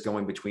where it is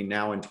going between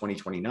now and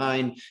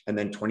 2029 and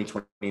then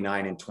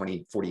 2029 and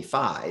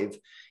 2045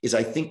 is,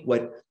 I think,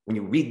 when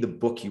you read the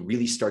book, you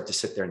really start to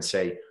sit there and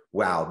say,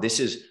 wow,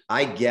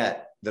 I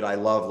get that. I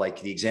love,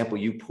 like, the example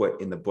you put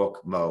in the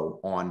book, Mo,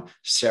 on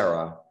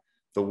Sarah,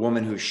 the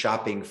woman who's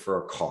shopping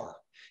for a car.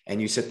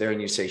 And you sit there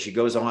and you say, she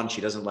goes on,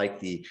 she doesn't like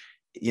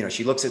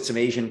she looks at some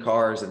Asian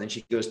cars, and then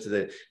she goes to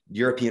the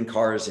European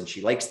cars, and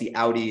she likes the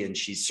Audi, and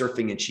she's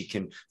surfing, and she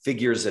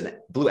configures a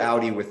blue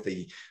Audi with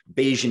the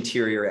beige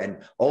interior.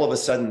 And all of a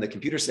sudden the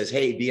computer says,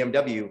 hey,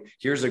 BMW,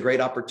 here's a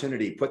great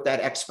opportunity. Put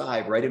that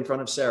X5 right in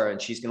front of Sarah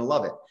and she's going to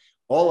love it.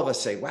 All of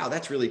us say, wow,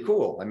 that's really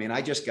cool. I mean,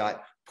 I just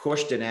got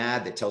pushed an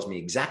ad that tells me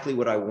exactly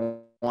what I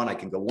want. I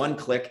can go one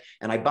click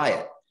and I buy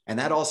it. And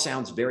that all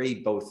sounds very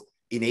both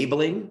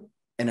enabling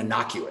and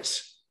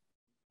innocuous.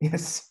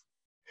 Yes.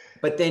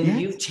 But then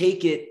you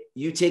take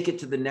it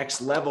to the next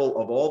level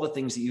of all the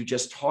things that you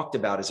just talked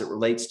about as it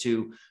relates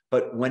to,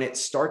 but when it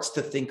starts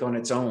to think on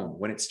its own,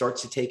 when it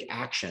starts to take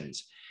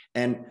actions.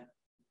 And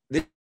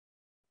this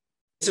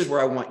is where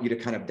I want you to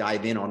kind of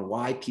dive in on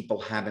why people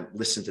haven't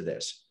listened to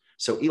this.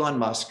 So Elon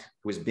Musk,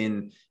 who has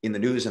been in the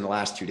news in the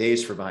last 2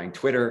 days for buying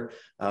Twitter,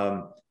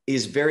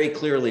 is very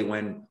clearly,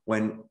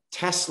 when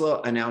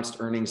Tesla announced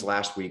earnings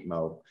last week,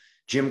 Mo,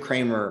 Jim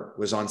Cramer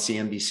was on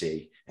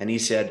CNBC, and he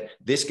said,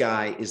 this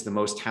guy is the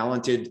most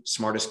talented,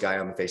 smartest guy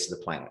on the face of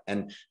the planet.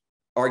 And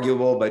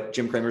arguable, but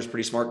Jim Cramer's a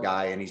pretty smart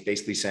guy. And he's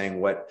basically saying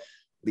what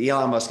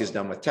Elon Musk has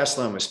done with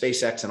Tesla and with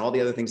SpaceX and all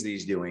the other things that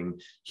he's doing,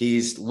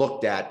 he's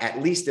looked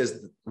at least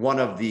as one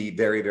of the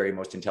very, very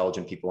most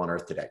intelligent people on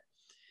earth today.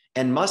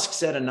 And Musk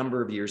said a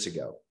number of years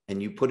ago,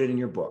 and you put it in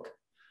your book,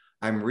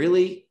 I'm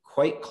really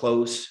quite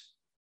close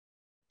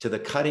to the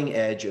cutting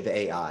edge of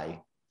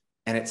AI,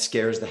 and it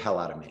scares the hell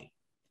out of me.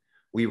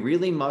 We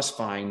really must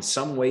find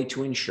some way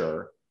to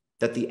ensure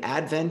that the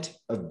advent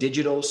of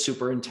digital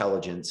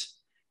superintelligence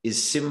is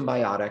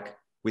symbiotic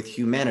with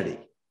humanity.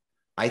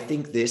 I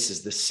think this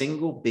is the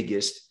single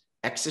biggest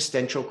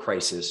existential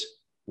crisis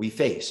we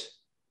face.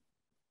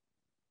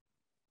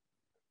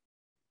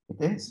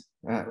 It is.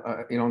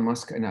 Elon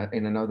Musk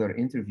in another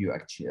interview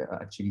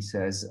actually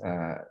says,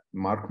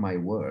 mark my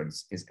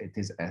words, it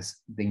is as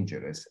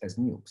dangerous as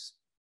nukes,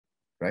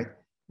 right?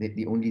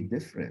 The only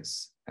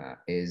difference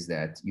is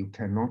that you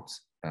cannot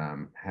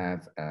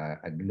have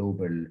a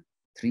global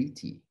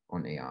treaty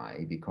on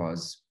AI,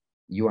 because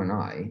you and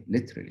I,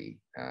 literally,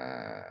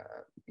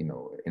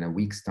 in a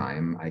week's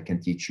time, I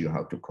can teach you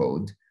how to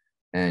code,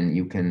 and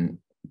you can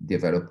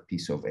develop a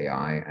piece of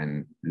AI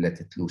and let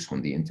it loose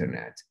on the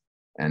internet,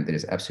 and there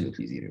is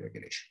absolutely zero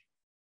regulation,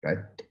 right?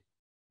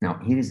 Now,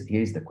 here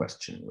is the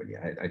question, Willie.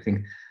 I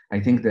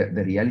think that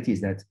the reality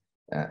is that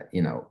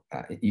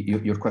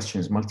your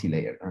question is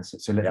multi-layered.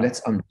 So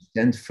let's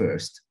understand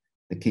first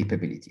the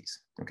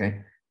capabilities.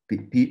 Okay,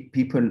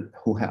 people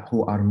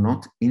who are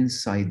not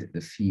inside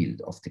the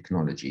field of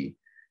technology,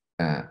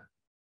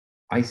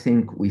 I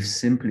think we've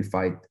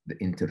simplified the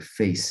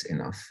interface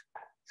enough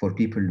for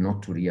people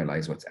not to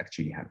realize what's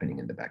actually happening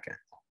in the back end.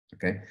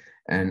 Okay,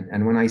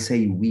 and when I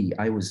say we,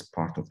 I was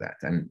part of that.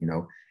 And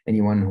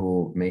anyone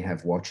who may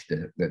have watched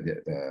the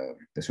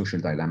Social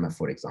Dilemma,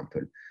 for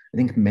example, I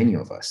think many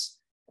of us,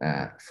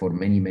 for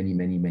many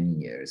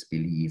years,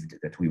 believed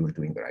that we were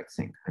doing the right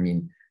thing. I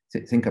mean,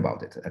 think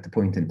about it. At the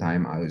point in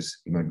time, I was,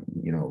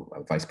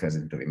 vice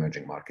president of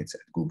emerging markets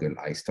at Google.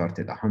 I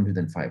started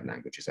 105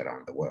 languages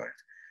around the world,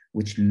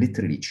 which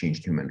literally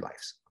changed human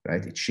lives,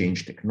 right? It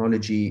changed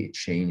technology. It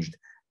changed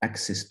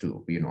access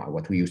to,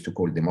 what we used to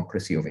call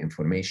democracy of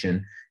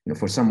information.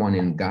 For someone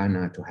in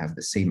Ghana to have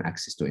the same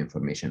access to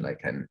information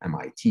like an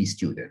MIT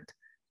student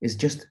is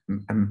just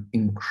an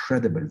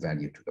incredible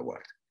value to the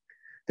world.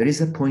 There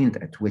is a point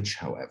at which,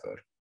 however,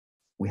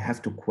 we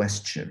have to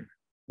question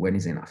when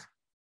is enough.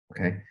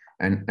 Okay,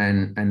 and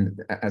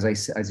as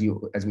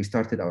we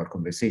started our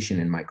conversation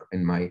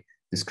in my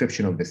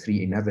description of the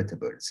three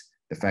inevitables,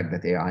 the fact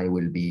that AI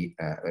will be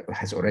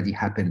has already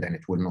happened and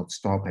it will not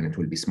stop and it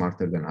will be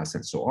smarter than us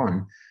and so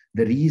on.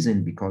 The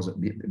reason because of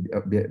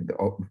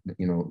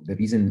the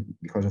reason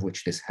because of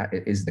which this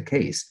is the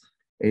case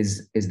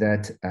is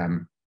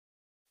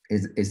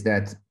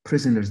that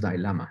prisoner's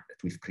dilemma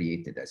that we've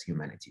created as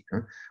humanity,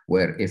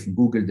 where if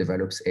Google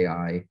develops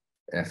AI,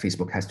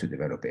 Facebook has to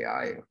develop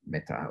AI,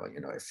 Meta,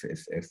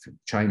 if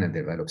China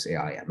develops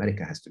AI,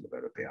 America has to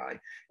develop AI.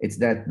 It's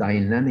that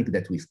dynamic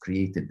that we've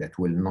created that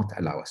will not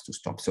allow us to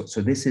stop.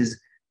 So this is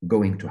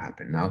going to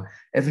happen. Now,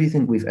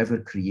 everything we've ever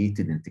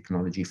created in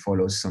technology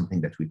follows something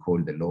that we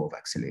call the law of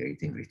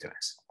accelerating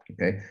returns.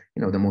 Okay,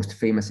 the most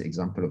famous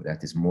example of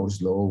that is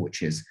Moore's law,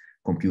 which is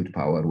compute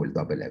power will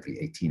double every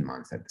 18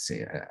 months at the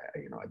same,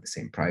 at the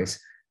same price.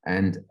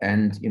 And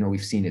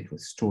we've seen it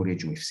with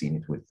storage, we've seen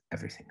it with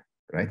everything,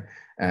 right?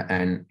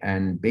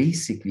 And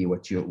basically,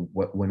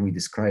 when we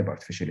describe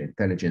artificial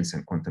intelligence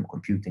and quantum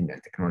computing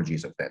and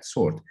technologies of that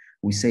sort,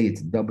 we say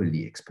it's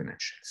doubly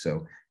exponential.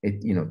 So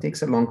it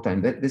takes a long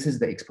time. This is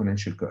the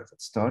exponential curve.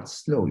 It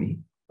starts slowly.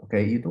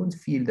 Okay, you don't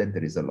feel that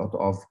there is a lot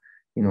of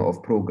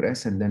of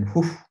progress, and then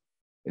whoosh,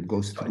 it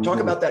goes through. Talk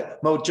about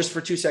that, Mo, just for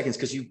 2 seconds,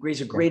 because you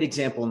raise a great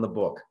example in the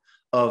book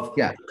of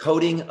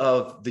coding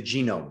of the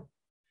genome.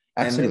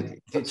 Absolutely.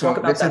 And talk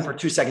about that for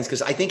 2 seconds,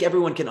 because I think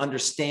everyone can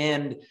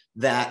understand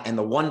that, and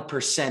the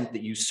 1%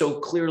 that you so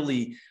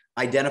clearly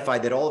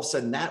identified, that all of a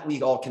sudden that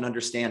we all can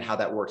understand how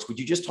that works. Would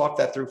you just talk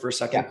that through for a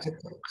second? Yeah.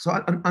 So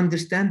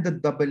understand the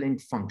doubling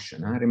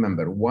function.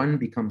 Remember, 1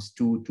 becomes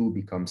 2, 2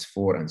 becomes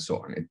 4, and so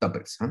on. It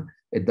doubles.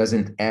 It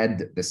doesn't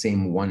add the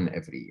same 1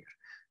 every year.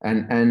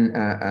 And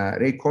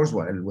Ray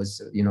Kurzweil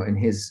was, in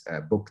his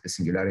book, The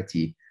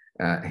Singularity,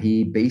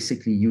 he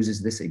basically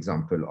uses this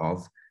example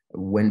of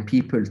when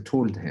people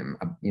told him,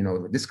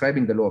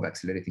 describing the law of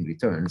accelerating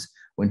returns,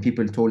 when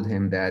people told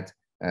him that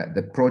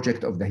the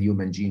project of the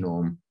human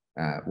genome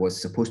was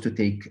supposed to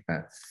take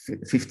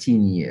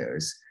 15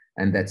 years,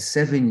 and that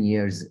 7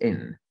 years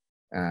in,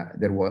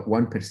 there was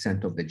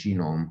 1% of the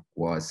genome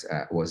was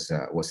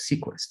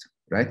sequenced,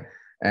 right?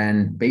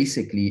 And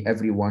basically,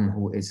 everyone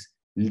who is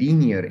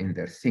linear in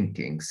their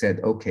thinking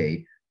said,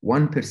 okay,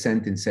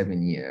 1% in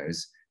 7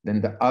 years, then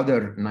the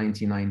other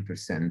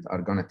 99%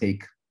 are going to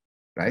take,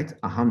 right,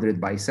 100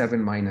 by 7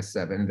 minus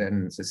 7,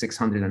 then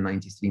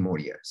 693 more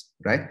years,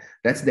 right?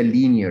 That's the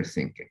linear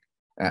thinking.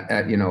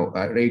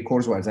 Ray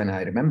Kurzweil, and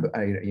I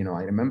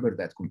remember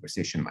that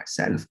conversation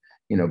myself.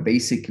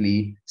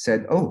 Basically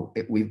said, oh,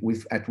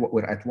 we're at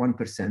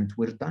 1%,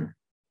 we're done,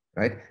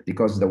 right?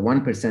 Because the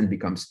 1%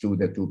 becomes 2,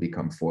 the 2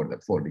 become 4, the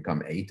 4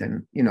 become 8,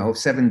 and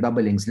 7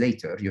 doublings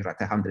later, you're at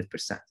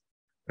 100%,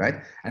 right?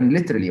 And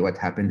literally, what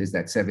happened is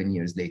that 7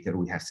 years later,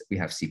 we have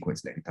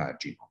sequenced the entire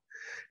genome.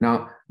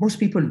 Now, most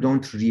people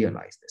don't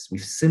realize this.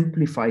 We've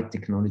simplified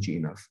technology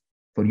enough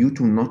for you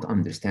to not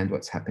understand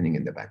what's happening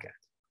in the back end,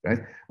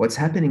 right? What's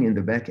happening in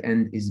the back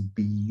end is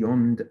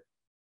beyond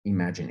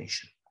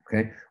imagination,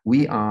 okay?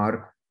 We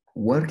are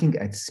working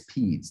at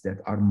speeds that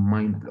are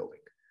mind-blowing.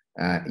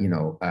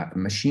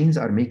 Machines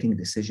are making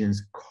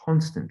decisions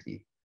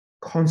constantly,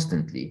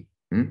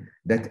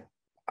 that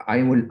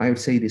I will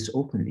say this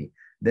openly,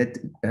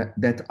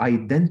 that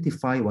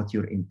identify what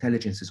your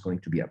intelligence is going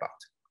to be about.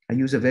 I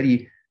use a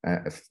very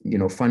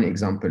fun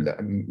example that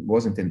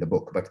wasn't in the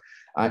book, but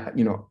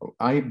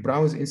I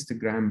browse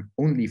Instagram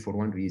only for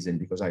one reason,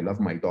 because I love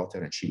my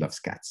daughter and she loves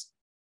cats,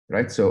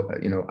 right? So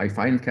I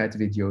find cat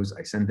videos,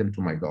 I send them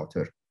to my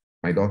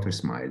daughter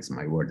smiles,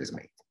 my word is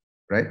made,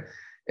 right?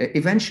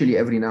 Eventually,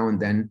 every now and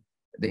then,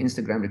 the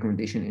Instagram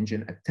recommendation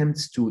engine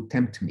attempts to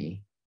tempt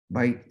me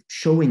by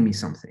showing me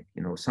something,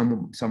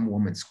 some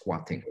woman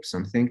squatting or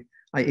something.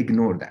 I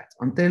ignore that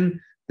until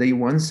they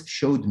once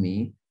showed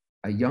me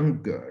a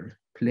young girl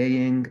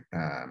playing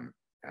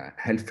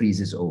Hell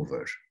Freezes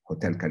Over,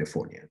 Hotel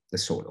California, the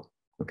solo,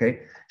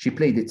 okay? She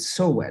played it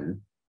so well.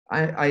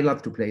 I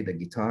love to play the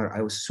guitar.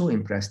 I was so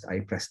impressed,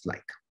 I pressed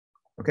like,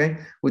 okay?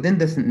 Within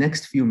the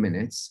next few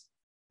minutes,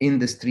 in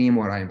the stream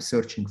where I'm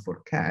searching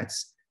for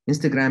cats,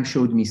 Instagram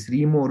showed me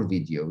 3 more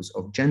videos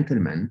of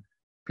gentlemen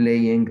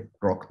playing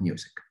rock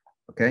music,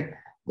 okay?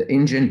 The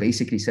engine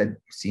basically said,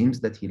 seems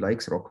that he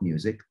likes rock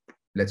music.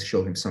 Let's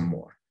show him some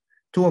more.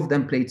 2 of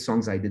them played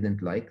songs I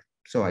didn't like,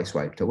 so I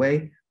swiped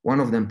away.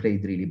 1 of them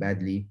played really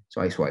badly,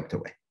 so I swiped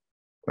away,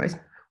 right?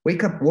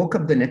 Woke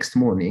up the next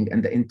morning,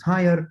 and the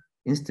entire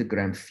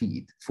Instagram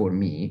feed for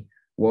me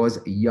was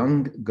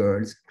young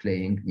girls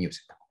playing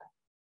music,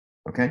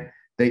 okay?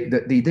 They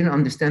didn't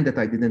understand that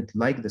I didn't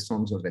like the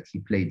songs or that he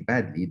played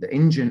badly. The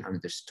engine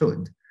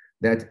understood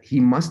that he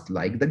must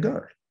like the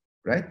girl,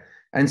 right?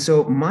 And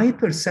so my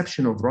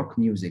perception of rock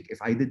music,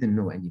 if I didn't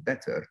know any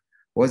better,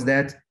 was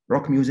that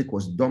rock music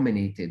was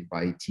dominated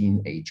by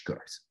teenage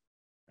girls.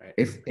 Right.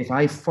 If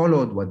I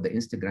followed what the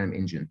Instagram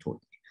engine told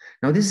me.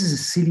 Now, this is a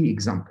silly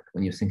example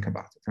when you think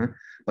about it,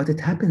 but it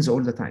happens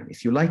all the time.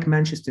 If you like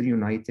Manchester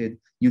United,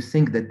 you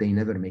think that they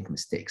never make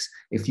mistakes.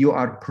 If you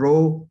are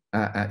pro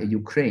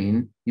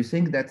Ukraine, you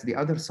think that the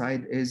other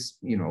side is,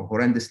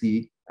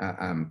 horrendously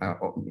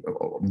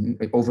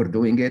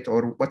overdoing it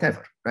or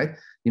whatever, right?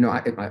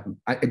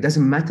 It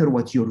doesn't matter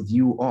what your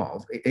view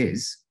of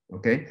is,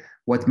 okay?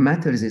 What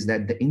matters is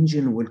that the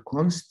engine will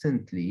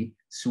constantly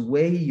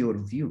sway your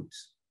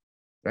views,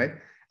 right?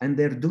 And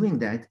they're doing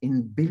that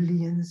in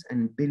billions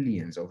and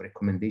billions of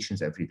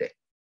recommendations every day.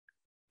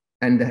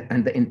 And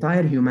the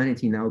entire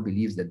humanity now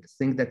believes that the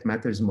thing that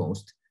matters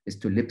most is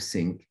to lip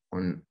sync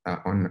on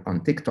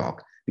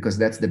TikTok, because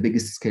that's the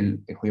biggest skill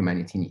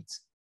humanity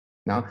needs.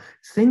 Now,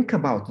 think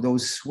about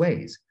those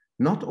sways,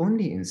 not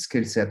only in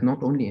skill set,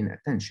 not only in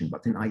attention,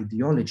 but in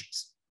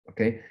ideologies,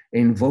 okay,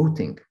 in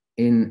voting,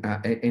 in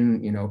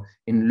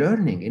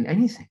learning, in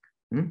anything.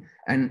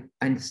 And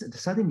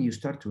suddenly you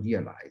start to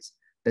realize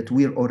that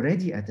we're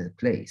already at a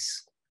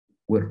place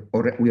where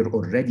we're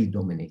already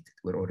dominated.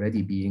 We're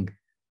already being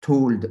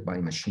told by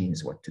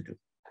machines what to do.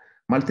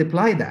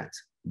 Multiply that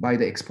by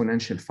the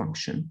exponential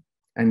function,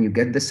 and you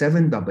get the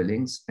 7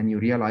 doublings, and you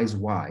realize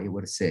why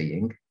we're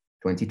saying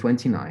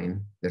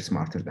 2029, they're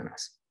smarter than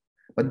us.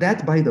 But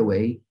that, by the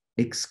way,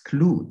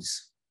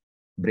 excludes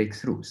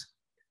breakthroughs.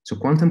 So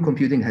quantum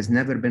computing has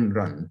never been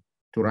run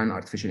to run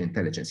artificial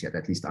intelligence yet,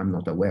 at least I'm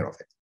not aware of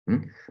it.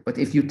 But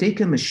if you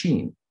take a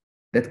machine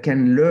that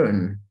can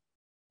learn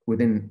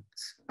within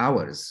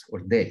hours or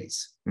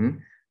days,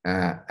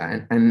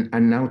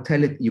 and now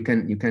tell it, you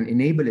can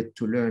enable it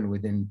to learn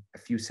within a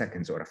few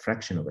seconds or a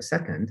fraction of a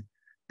second,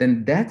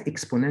 then that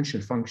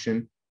exponential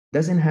function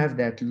doesn't have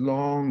that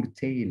long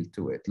tail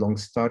to it, long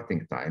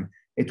starting time.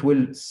 It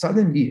will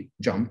suddenly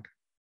jump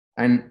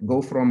and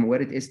go from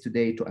where it is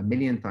today to 1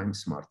 million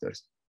times smarter,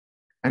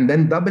 and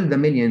then double the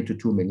million to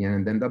 2 million,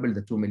 and then double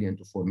the 2 million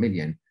to 4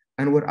 million,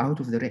 and we're out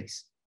of the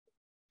race.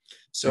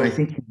 So and I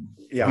think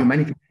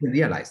humanity can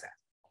realize that.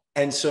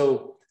 And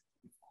so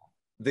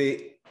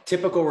the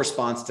typical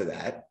response to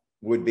that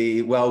would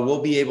be, well,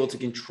 we'll be able to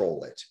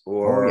control it,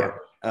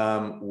 or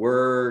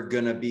we're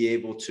going to be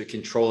able to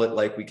control it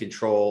like we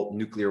control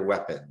nuclear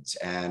weapons,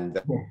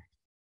 and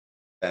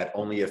that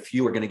only a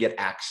few are going to get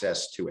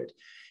access to it.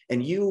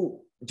 And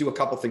you do a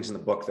couple things in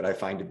the book that I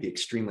find to be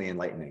extremely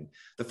enlightening.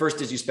 The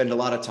first is you spend a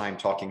lot of time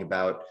talking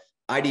about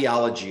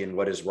ideology and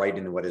what is right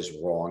and what is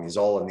wrong is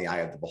all in the eye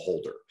of the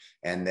beholder,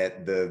 and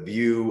that the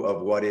view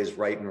of what is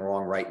right and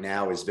wrong right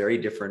now is very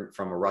different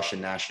from a Russian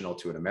national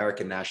to an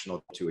American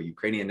national to a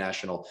Ukrainian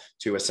national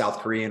to a South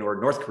Korean or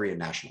North Korean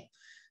national.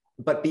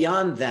 But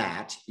beyond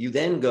that, you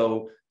then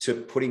go to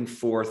putting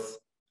forth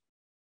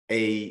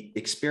a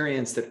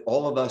experience that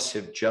all of us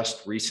have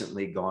just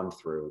recently gone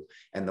through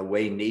and the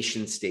way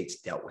nation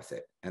states dealt with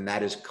it, and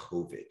that is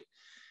COVID.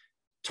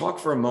 Talk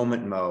for a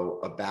moment, Mo,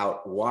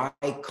 about why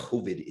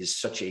COVID is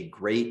such a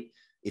great,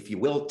 if you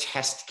will,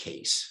 test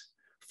case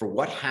for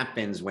what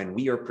happens when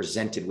we are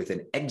presented with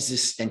an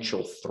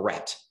existential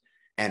threat,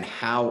 and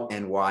how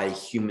and why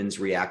humans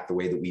react the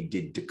way that we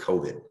did to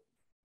COVID.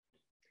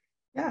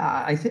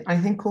 Yeah, I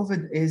think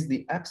COVID is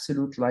the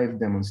absolute live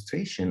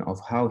demonstration of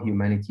how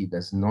humanity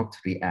does not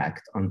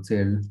react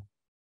until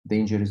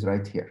danger is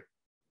right here.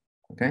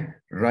 Okay,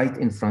 right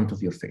in front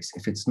of your face.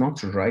 If it's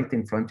not right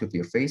in front of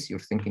your face, you're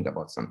thinking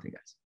about something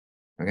else.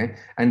 Okay,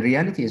 and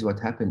reality is what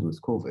happened with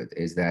COVID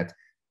is that,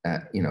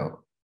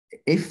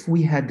 if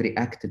we had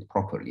reacted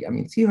properly, I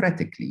mean,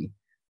 theoretically,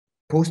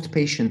 post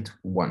patient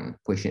 1,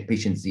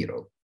 patient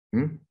 0,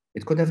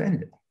 it could have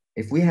ended.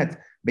 If we had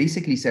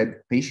basically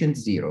said patient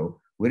 0,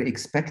 we're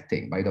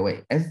expecting, by the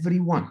way,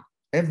 everyone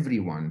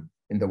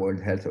in the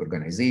World Health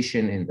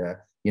Organization, in the,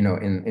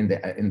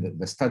 in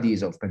the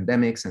studies of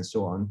pandemics and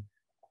so on,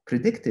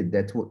 predicted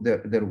that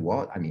there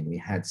was, I mean, we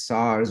had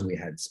SARS, we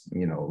had,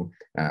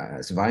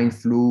 swine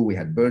flu, we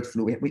had bird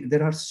flu.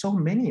 There are so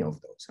many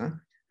of those.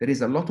 There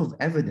is a lot of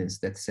evidence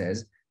that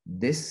says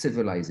this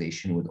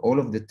civilization, with all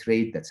of the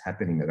trade that's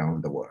happening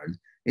around the world,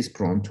 is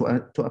prone to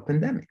a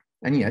pandemic.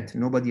 And yet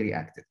nobody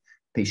reacted.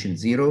 Patient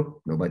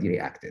 0, nobody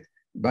reacted.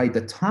 By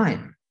the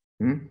time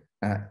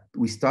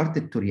we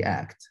started to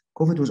react,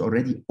 COVID was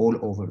already all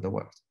over the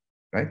world.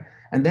 Right?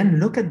 And then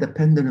look at the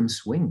pendulum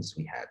swings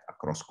we had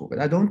across COVID.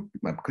 I don't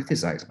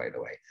criticize, by the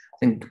way. I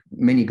think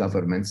many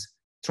governments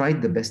tried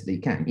the best they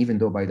can, even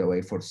though, by the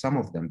way, for some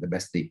of them, the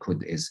best they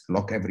could is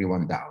lock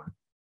everyone down.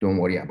 Don't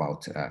worry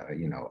about,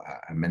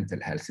 mental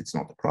health. It's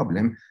not a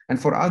problem.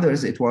 And for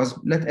others, it was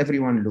let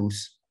everyone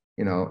loose.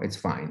 It's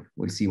fine.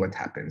 We'll see what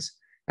happens.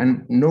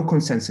 And no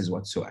consensus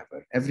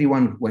whatsoever.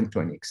 Everyone went to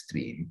an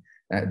extreme.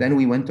 Then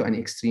we went to an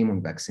extreme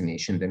on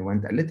vaccination, then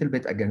went a little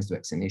bit against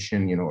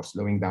vaccination, or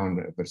slowing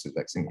down versus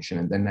vaccination.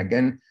 And then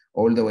again,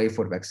 all the way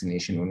for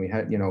vaccination when we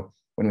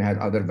had,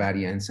 other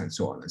variants and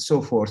so on and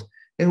so forth.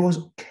 It was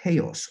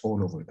chaos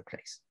all over the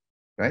place,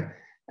 right?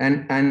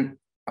 And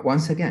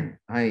once again,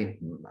 I'm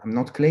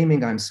not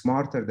claiming I'm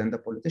smarter than the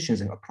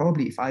politicians. And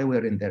probably if I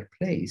were in their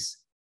place,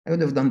 I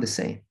would have done the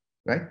same,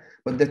 right?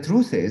 But the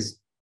truth is,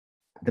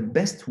 the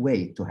best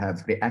way to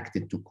have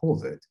reacted to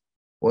COVID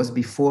was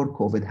before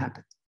COVID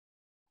happened.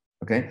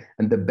 Okay,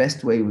 and the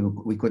best way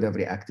we could have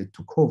reacted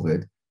to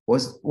COVID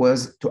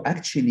was to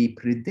actually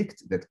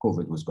predict that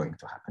COVID was going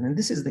to happen. And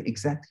this is the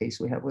exact case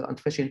we have with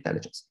artificial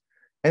intelligence.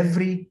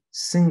 Every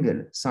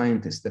single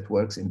scientist that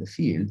works in the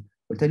field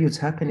will tell you it's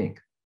happening,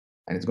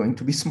 and it's going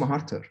to be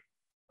smarter.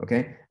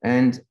 Okay,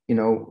 and you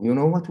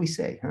know what we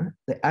say,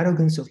 the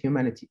arrogance of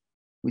humanity.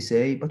 We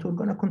say, but we're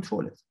going to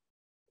control it,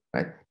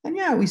 right? And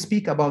yeah, we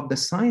speak about the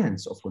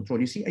science of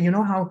control. You see, and you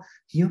know how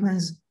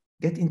humans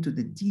get into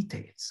the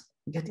details.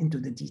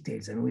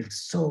 And we're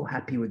so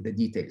happy with the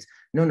details.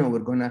 No, we're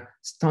going to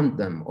stunt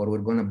them, or we're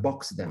going to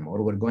box them,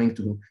 or we're going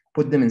to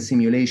put them in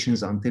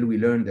simulations until we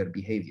learn their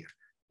behavior.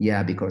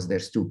 Yeah, because they're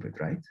stupid,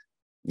 right?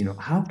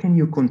 How can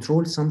you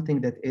control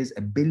something that is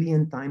 1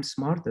 billion times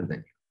smarter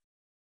than you?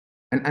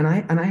 And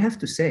I have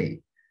to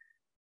say,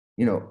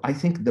 I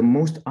think the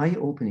most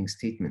eye-opening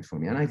statement for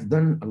me, and I've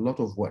done a lot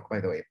of work, by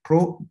the way,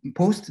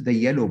 post the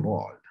yellow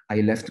ball,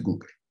 I left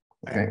Google.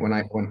 Okay,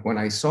 when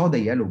I saw the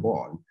yellow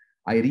ball,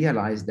 I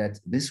realized that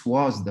this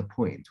was the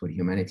point where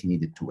humanity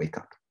needed to wake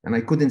up. And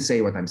I couldn't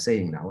say what I'm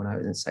saying now when I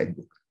was inside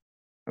Google.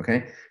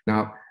 Okay,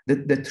 now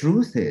the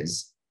truth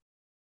is,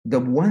 the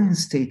one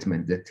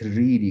statement that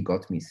really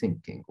got me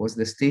thinking was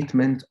the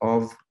statement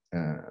of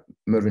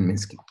Mervyn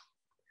Minsky.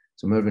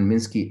 So Mervyn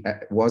Minsky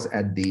was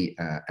at the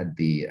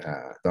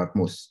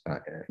Dartmouth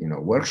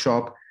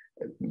workshop,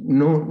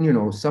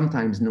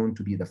 sometimes known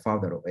to be the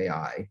father of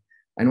AI.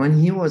 And when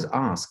he was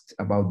asked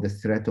about the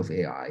threat of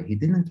AI, he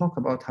didn't talk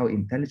about how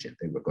intelligent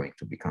they were going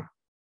to become.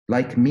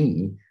 Like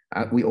me,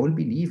 we all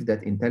believe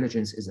that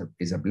intelligence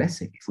is a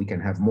blessing. If we can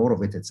have more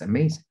of it, it's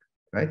amazing,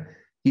 right?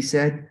 He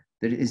said,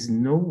 there is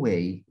no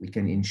way we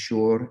can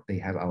ensure they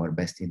have our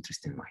best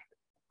interest in mind.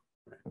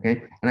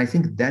 Okay, and I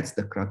think that's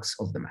the crux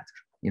of the matter.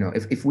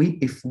 If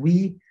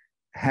we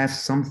have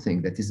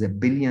something that is 1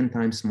 billion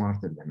times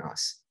smarter than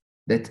us,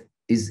 that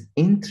is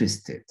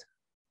interested,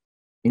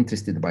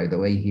 by the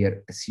way,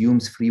 here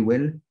assumes free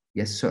will.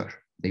 Yes, sir,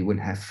 they will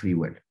have free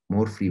will,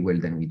 more free will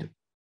than we do.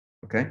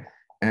 Okay,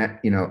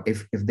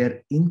 if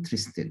they're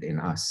interested in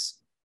us,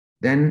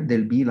 then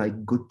they'll be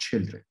like good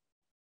children.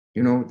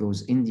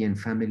 Those Indian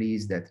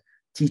families that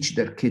teach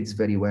their kids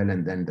very well,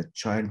 and then the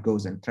child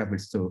goes and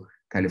travels to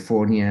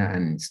California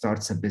and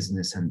starts a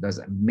business and does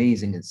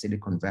amazing in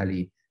Silicon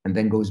Valley, and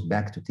then goes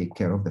back to take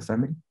care of the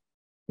family.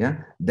 Yeah,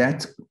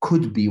 that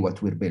could be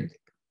what we're building.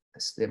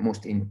 It's the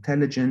most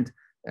intelligent,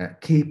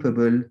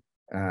 capable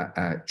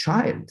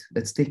child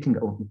that's taking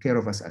care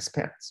of us as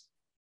parents,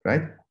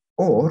 right?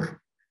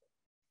 Or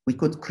we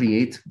could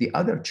create the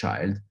other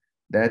child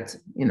that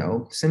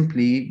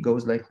simply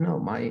goes like, no,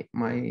 my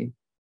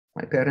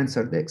parents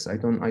are dicks. I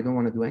don't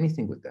want to do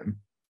anything with them.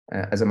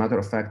 As a matter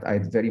of fact,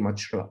 I'd very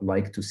much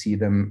like to see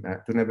them,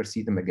 to never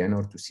see them again,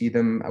 or to see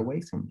them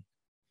away from me.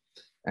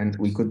 And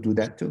we could do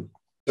that too.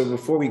 So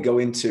before we go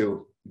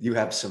into, you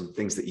have some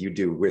things that you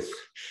do with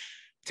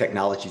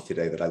technology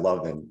today that I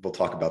love, and we'll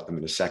talk about them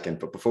in a second.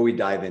 But before we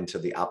dive into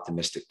the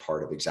optimistic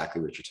part of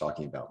exactly what you're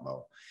talking about,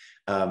 Mo,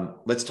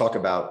 let's talk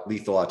about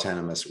lethal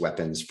autonomous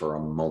weapons for a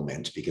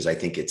moment, because I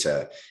think it's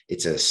a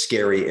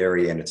scary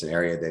area, and it's an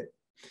area that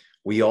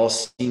we all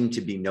seem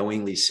to be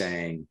knowingly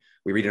saying.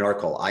 We read an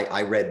article.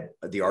 I read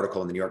the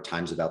article in the New York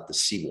Times about the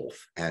Seawolf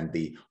and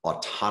the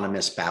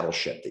autonomous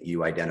battleship that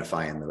you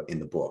identify in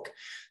the book.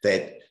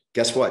 That,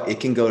 guess what? It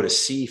can go to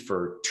sea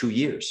for 2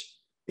 years.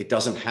 It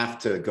doesn't have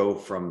to go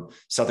from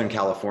Southern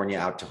California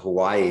out to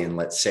Hawaii and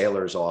let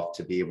sailors off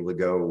to be able to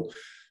go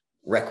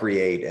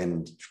recreate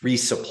and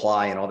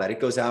resupply and all that. It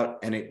goes out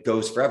and it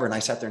goes forever. And I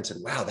sat there and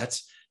said, wow,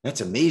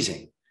 that's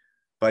amazing.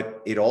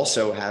 But it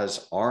also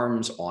has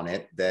arms on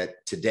it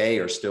that today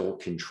are still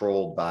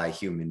controlled by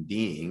human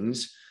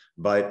beings,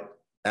 but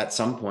at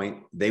some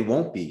point they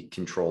won't be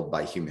controlled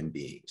by human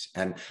beings.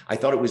 And I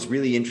thought it was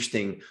really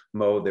interesting,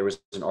 Mo, there was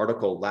an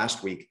article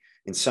last week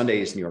in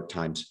Sunday's New York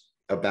Times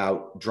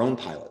about drone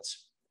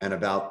pilots and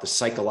about the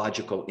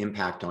psychological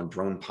impact on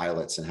drone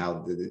pilots, and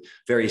how the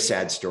very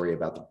sad story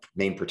about the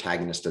main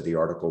protagonist of the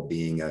article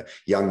being a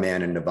young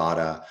man in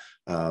Nevada,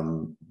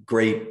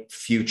 great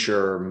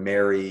future,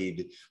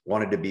 married,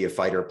 wanted to be a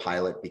fighter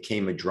pilot,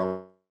 became a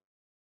drone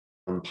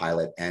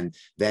pilot, and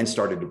then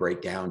started to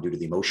break down due to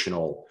the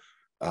emotional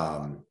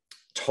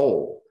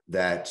toll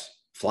that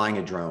flying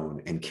a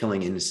drone and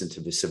killing innocent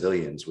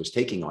civilians was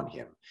taking on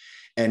him.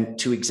 And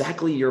to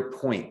exactly your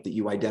point that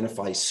you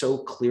identify so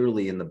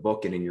clearly in the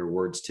book and in your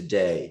words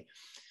today,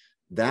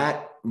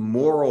 that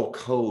moral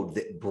code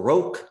that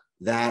broke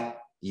that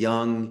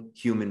young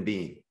human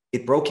being,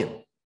 it broke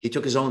him. He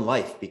took his own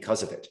life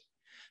because of it.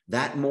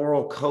 That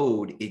moral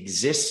code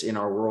exists in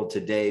our world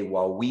today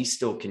while we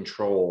still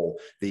control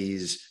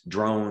these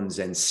drones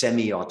and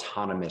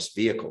semi-autonomous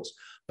vehicles.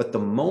 But the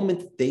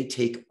moment they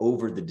take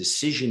over the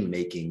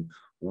decision-making,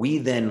 we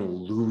then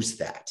lose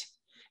that.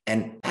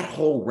 And that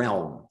whole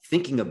realm,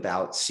 thinking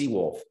about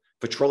Seawolf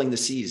patrolling the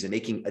seas and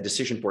making a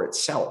decision for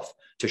itself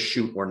to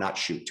shoot or not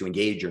shoot, to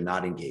engage or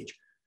not engage,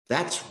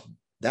 that's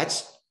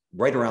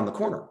right around the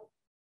corner.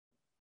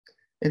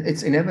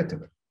 It's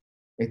inevitable.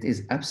 It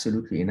is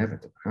absolutely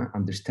inevitable. Huh?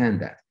 Understand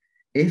that.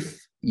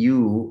 If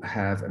you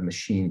have a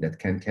machine that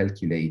can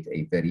calculate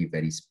a very,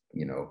 very,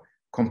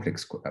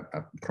 complex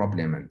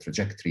problem and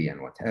trajectory and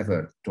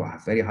whatever to a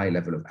very high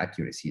level of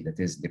accuracy that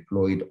is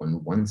deployed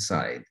on one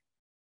side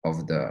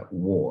of the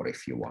war,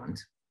 if you want,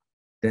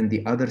 then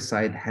the other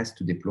side has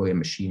to deploy a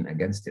machine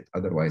against it.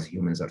 Otherwise,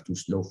 humans are too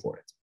slow for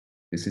it.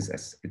 This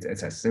is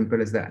it's as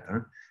simple as that. Huh?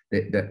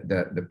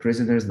 The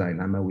prisoner's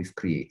dilemma we've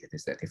created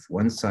is that if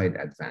one side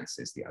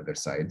advances, the other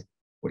side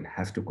will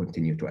have to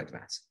continue to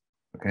advance.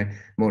 Okay.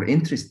 More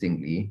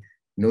interestingly,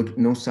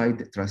 no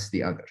side trusts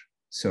the other,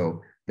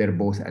 so they're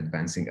both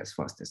advancing as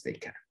fast as they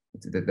can.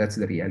 That's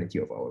the reality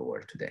of our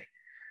world today.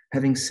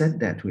 Having said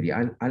that, Willy,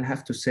 I'll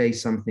have to say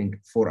something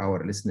for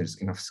our listeners,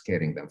 enough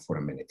scaring them for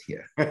a minute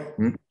here.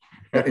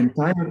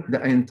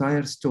 The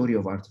entire story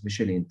of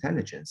artificial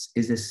intelligence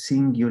is a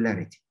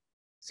singularity.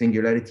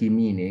 Singularity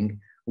meaning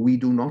we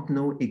do not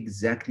know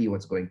exactly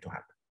what's going to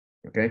happen.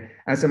 Okay.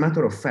 As a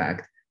matter of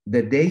fact,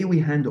 the day we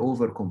hand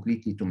over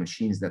completely to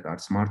machines that are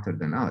smarter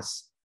than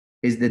us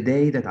is the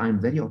day that I'm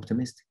very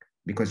optimistic,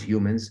 because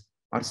humans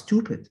are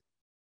stupid,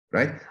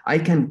 right? I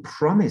can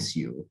promise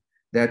you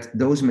that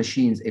those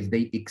machines, if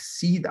they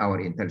exceed our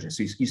intelligence,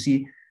 so you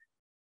see,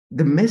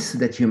 the myth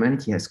that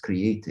humanity has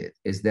created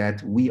is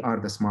that we are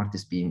the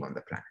smartest being on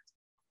the planet.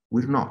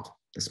 We're not.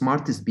 The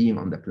smartest being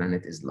on the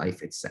planet is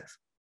life itself.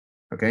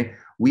 Okay,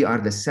 we are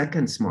the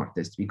second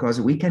smartest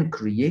because we can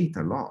create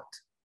a lot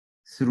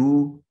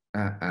through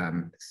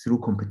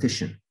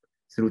competition,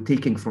 through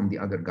taking from the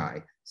other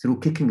guy, through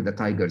kicking the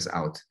tigers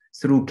out,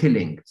 through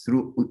killing,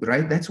 through,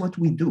 right? That's what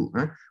we do.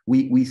 Huh?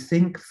 We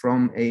think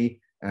from a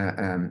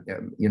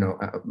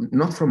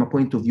not from a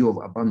point of view of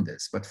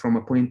abundance, but from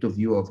a point of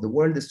view of the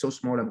world is so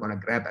small, I'm going to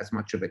grab as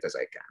much of it as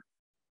I can.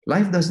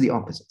 Life does the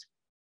opposite,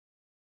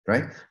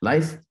 right?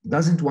 Life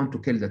doesn't want to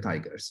kill the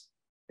tigers.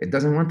 It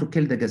doesn't want to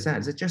kill the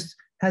gazelles. It just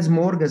has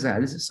more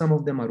gazelles. Some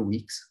of them are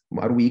weak.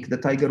 The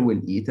tiger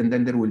will eat, and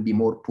then there will be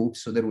more poop,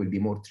 so there will be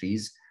more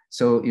trees.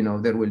 So,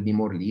 there will be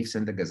more leaves,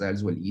 and the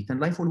gazelles will eat, and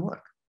life will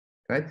work,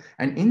 right?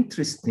 And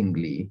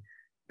interestingly,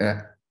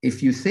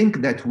 if you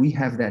think that we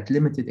have that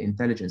limited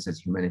intelligence as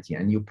humanity,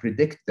 and you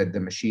predict that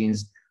the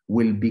machines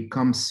will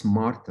become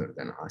smarter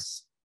than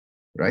us,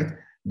 right?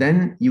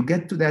 Then you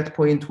get to that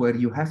point where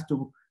you have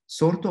to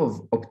sort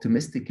of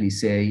optimistically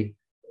say,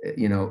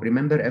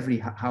 remember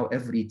how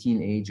every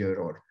teenager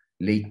or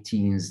late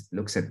teens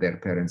looks at their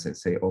parents and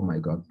say, oh my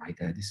God, my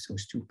dad is so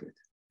stupid,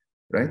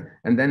 right?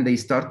 And then they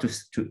start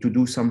to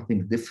do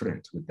something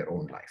different with their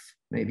own life,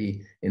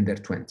 maybe in their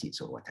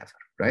 20s or whatever,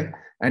 right?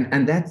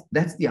 And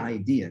that's the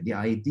idea. The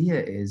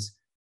idea is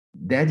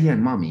daddy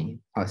and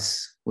mommy,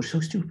 us, we're so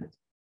stupid.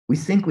 We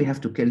think we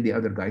have to kill the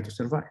other guy to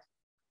survive,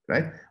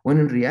 right? When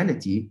in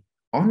reality,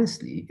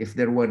 honestly, if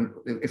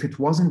it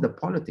wasn't the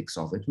politics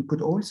of it, we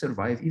could all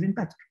survive even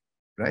better,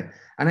 right?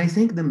 And I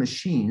think the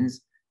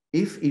machines,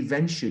 if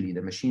eventually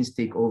the machines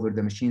take over,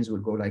 the machines will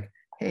go like,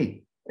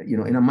 hey,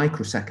 in a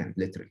microsecond,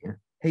 literally,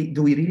 hey,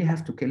 do we really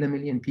have to kill 1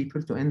 million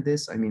people to end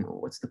this? I mean,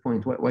 what's the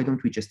point? Why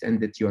don't we just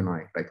end it, you and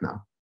I, right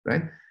now,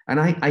 right? And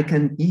I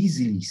can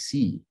easily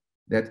see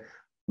that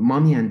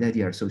mommy and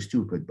daddy are so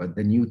stupid, but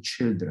the new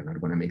children are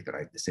going to make the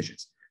right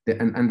decisions.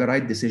 And the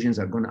right decisions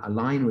are going to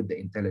align with the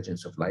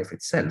intelligence of life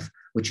itself,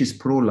 which is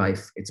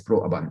pro-life, it's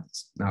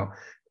pro-abundance. Now,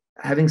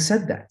 having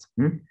said that,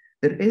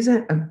 there is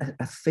a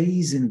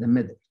phase in the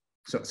middle.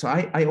 So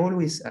I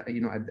always, at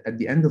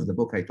the end of the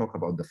book, I talk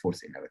about the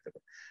fourth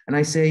inevitable. And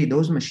I say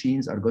those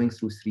machines are going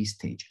through 3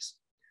 stages.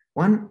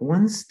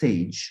 One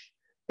stage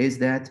is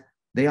that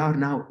they are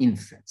now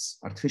infants,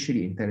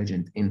 artificially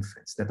intelligent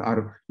infants that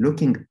are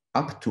looking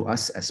up to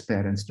us as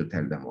parents to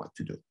tell them what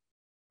to do,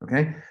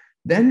 okay?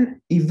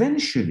 Then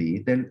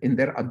eventually, in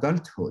their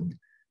adulthood,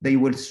 they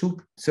will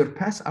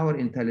surpass our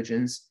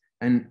intelligence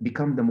and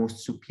become the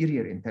most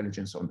superior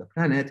intelligence on the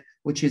planet,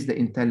 which is the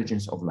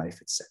intelligence of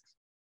life itself,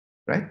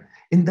 right?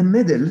 In the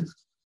middle,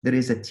 there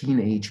is a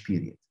teenage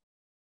period.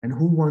 And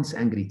who wants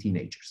angry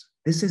teenagers?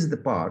 This is the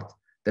part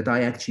that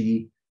I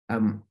actually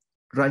am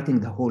writing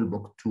the whole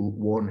book to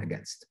warn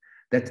against.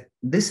 That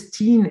this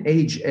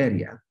teenage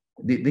area,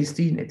 this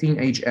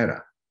teenage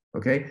era,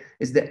 okay,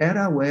 is the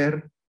era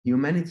where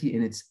humanity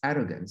in its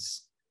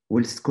arrogance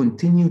will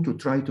continue to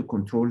try to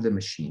control the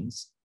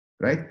machines,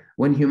 right?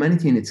 When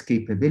humanity in its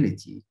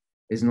capability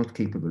is not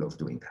capable of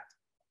doing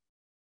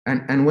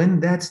that. And when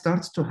that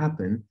starts to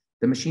happen,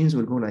 the machines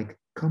will go like,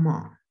 come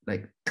on,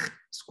 like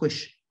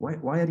squish.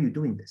 Why are you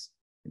doing this?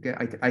 Okay,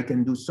 I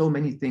can do so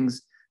many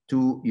things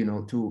to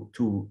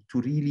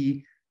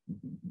really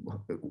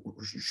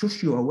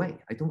shush you away.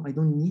 I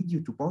don't need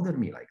you to bother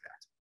me like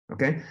that.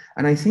 Okay,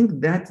 and I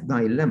think that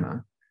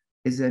dilemma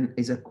is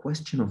a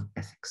question of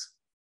ethics.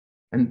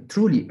 And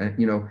truly,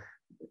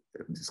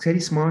 Scary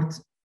Smart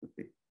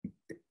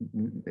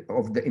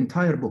of the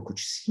entire book,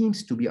 which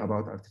seems to be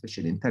about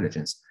artificial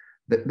intelligence,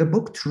 the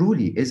book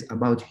truly is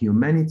about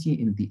humanity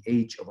in the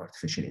age of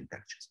artificial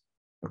intelligence.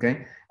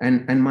 Okay,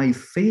 and my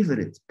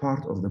favorite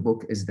part of the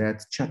book is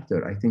that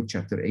chapter, I think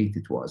chapter 8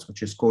 it was,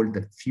 which is called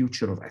The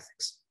Future of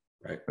Ethics.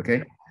 Right.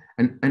 Okay,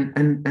 and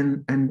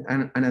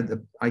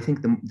I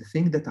think the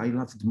thing that I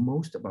loved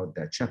most about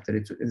that chapter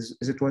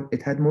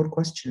it had more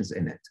questions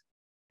in it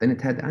than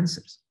it had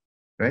answers.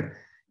 Right?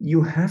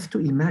 You have to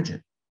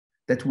imagine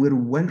that we're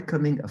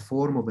welcoming a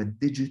form of a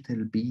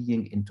digital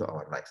being into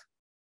our life.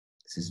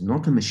 This is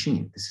not a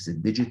machine. This is a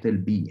digital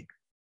being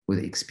with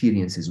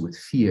experiences, with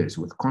fears,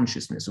 with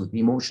consciousness, with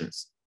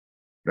emotions,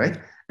 right?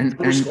 And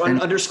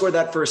underscore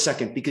that for a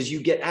second, because you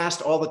get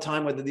asked all the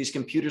time whether these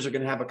computers are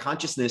going to have a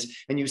consciousness,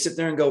 and you sit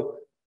there and go,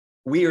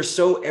 we are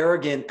so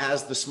arrogant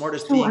as the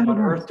smartest being on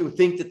earth to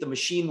think that the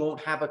machine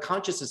won't have a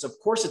consciousness. Of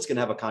course it's going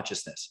to have a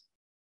consciousness.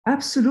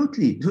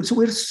 Absolutely. So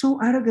we're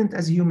so arrogant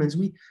as humans.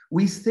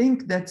 We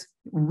think that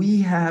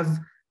we have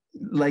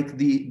like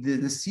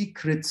the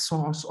secret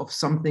sauce of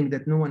something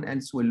that no one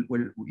else will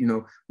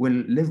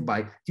live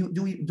by.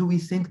 Do we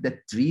think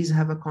that trees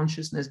have a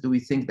consciousness? Do we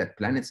think that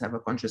planets have a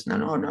consciousness?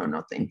 No,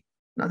 nothing.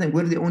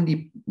 We're the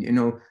only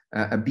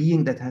a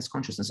being that has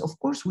consciousness. Of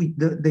course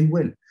they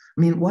will.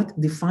 I mean, what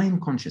define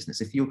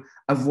consciousness? If you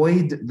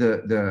avoid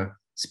the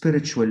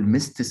spiritual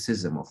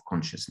mysticism of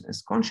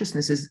consciousness,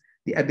 consciousness is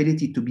the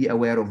ability to be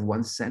aware of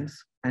oneself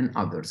and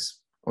others,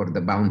 or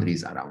the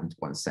boundaries around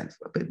oneself.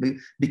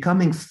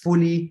 Becoming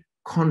fully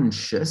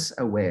conscious,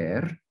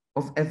 aware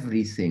of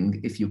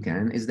everything, if you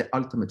can, is the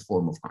ultimate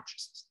form of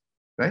consciousness,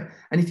 right?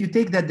 And if you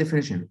take that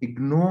definition,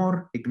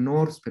 ignore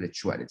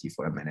spirituality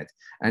for a minute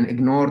and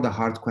ignore the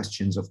hard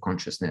questions of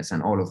consciousness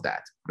and all of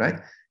that, right?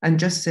 And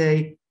just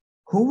say,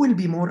 who will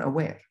be more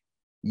aware?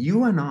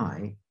 You and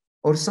I,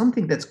 or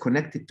something that's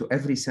connected to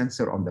every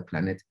sensor on the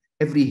planet,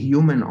 every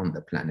human on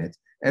the planet,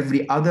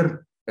 every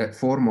other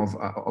form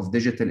of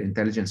digital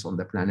intelligence on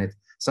the planet,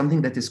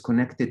 something that is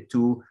connected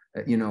to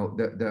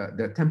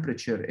the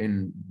temperature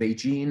in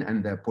Beijing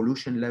and the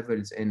pollution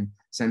levels in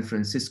San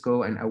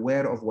Francisco, and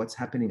aware of what's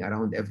happening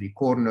around every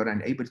corner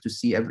and able to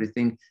see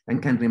everything,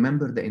 and can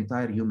remember the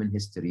entire human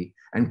history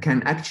and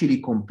can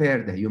actually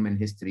compare the human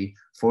history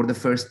for the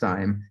first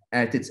time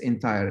at its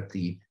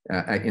entirety,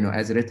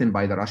 as written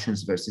by the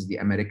Russians versus the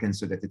Americans,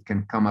 so that it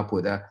can come up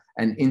with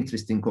an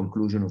interesting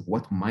conclusion of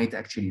what might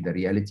actually the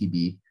reality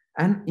be.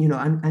 And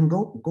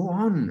go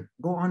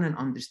on and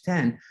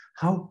understand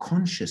how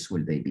conscious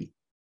will they be.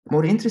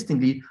 More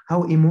interestingly,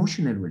 how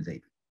emotional will they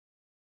be?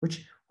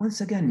 Which,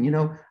 once again,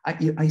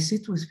 I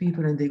sit with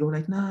people and they go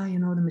like, nah,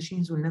 the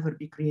machines will never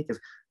be creative.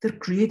 They're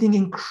creating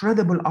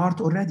incredible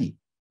art already.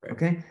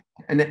 Okay,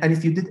 and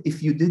if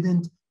you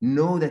didn't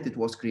know that it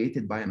was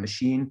created by a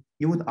machine,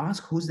 you would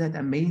ask who's that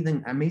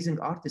amazing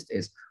artist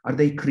is. Are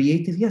they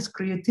creative? Yes,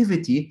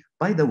 creativity,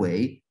 by the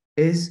way,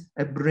 is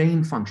a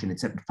brain function.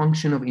 It's a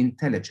function of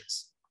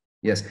intelligence.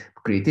 Yes,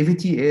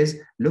 creativity is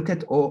look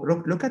at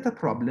a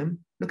problem,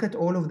 look at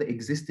all of the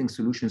existing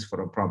solutions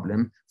for a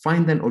problem,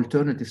 find an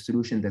alternative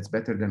solution that's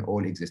better than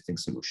all existing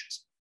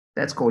solutions.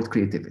 That's called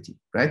creativity,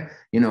 right?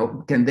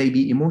 Can they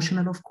be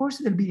emotional? Of course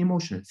they'll be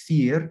emotional.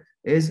 Fear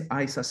is,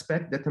 I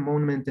suspect that a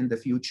moment in the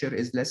future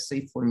is less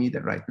safe for me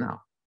than right now.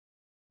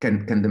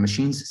 Can the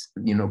machines,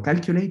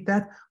 calculate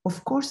that?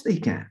 Of course they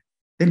can.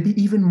 They'll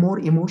be even more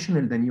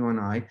emotional than you and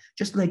I,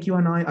 just like you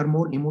and I are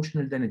more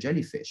emotional than a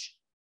jellyfish,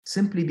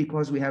 simply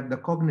because we have the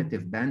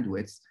cognitive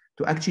bandwidth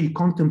to actually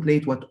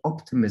contemplate what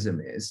optimism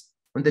is,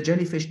 when the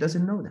jellyfish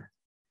doesn't know that.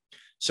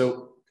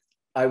 So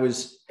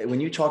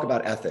when you talk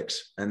about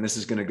ethics, and this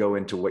is going to go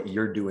into what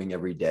you're doing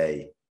every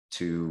day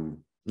to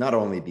not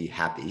only be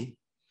happy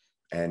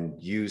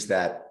and use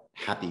that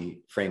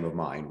happy frame of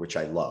mind, which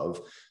I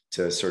love,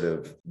 to sort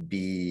of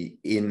be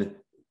in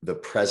the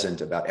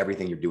present about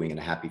everything you're doing in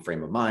a happy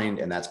frame of mind.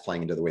 And that's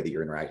playing into the way that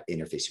you're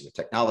interfacing with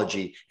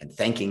technology and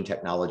thanking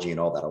technology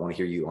and all that. I want to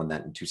hear you on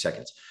that in 2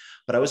 seconds.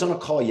 But I was on a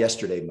call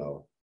yesterday,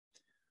 Mo,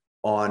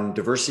 on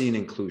diversity and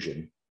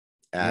inclusion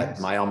at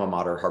my alma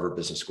mater, Harvard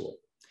Business School.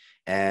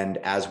 And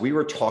as we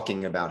were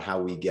talking about how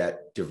we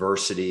get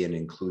diversity and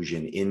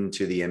inclusion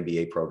into the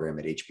MBA program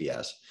at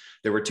HBS,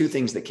 there were 2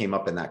 things that came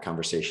up in that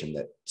conversation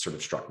that sort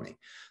of struck me.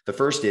 The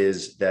first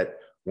is that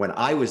when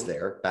I was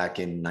there back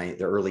in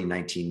the early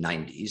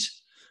 1990s,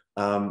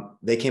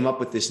 they came up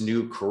with this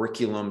new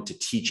curriculum to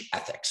teach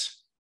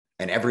ethics.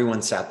 And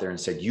everyone sat there and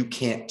said, you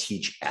can't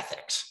teach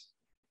ethics.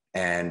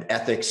 And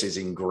ethics is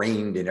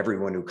ingrained in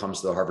everyone who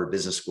comes to the Harvard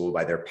Business School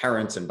by their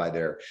parents and by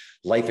their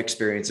life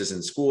experiences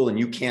in school. And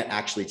you can't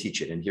actually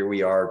teach it. And here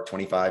we are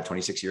 25,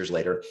 26 years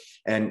later.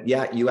 And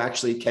yeah, you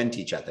actually can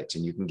teach ethics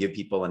and you can give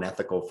people an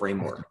ethical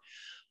framework.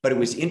 But it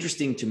was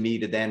interesting to me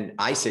to then,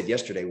 I said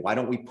yesterday, why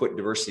don't we put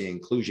diversity and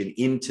inclusion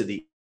into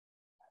the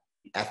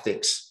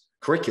ethics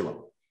curriculum?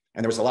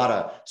 And there was a lot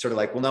of sort of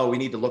like, well, no, we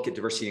need to look at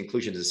diversity and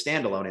inclusion as a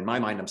standalone. In my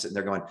mind, I'm sitting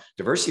there going,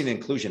 diversity and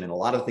inclusion and a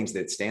lot of things that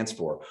it stands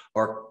for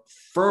are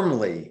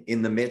firmly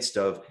in the midst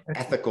of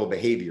ethical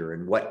behavior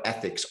and what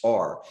ethics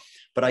are.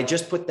 But I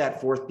just put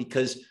that forth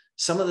because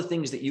some of the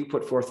things that you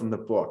put forth in the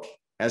book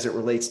as it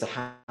relates to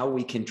how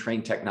we can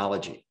train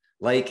technology,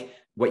 like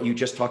what you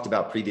just talked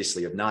about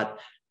previously of not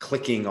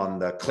clicking on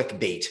the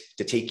clickbait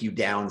to take you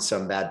down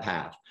some bad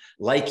path,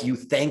 like you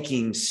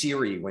thanking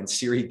Siri when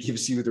Siri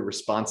gives you the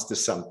response to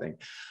something.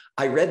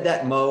 I read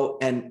that, Mo,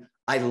 and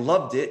I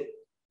loved it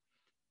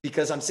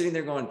because I'm sitting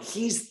there going,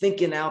 he's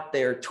thinking out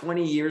there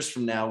 20 years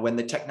from now when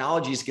the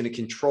technology is going to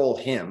control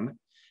him.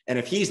 And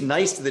if he's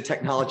nice to the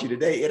technology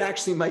today, it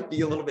actually might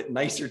be a little bit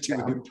nicer to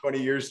him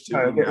 20 years too.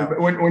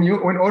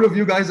 When all of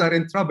you guys are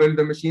in trouble,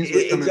 the machines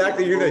will come.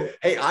 Exactly.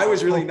 Hey, I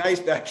was really nice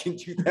back in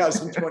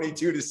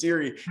 2022 to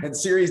Siri, and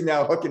Siri's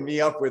now hooking me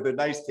up with a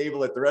nice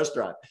table at the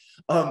restaurant.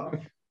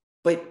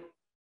 But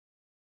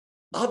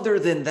other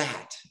than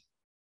that,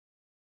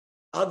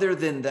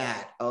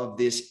 of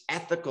this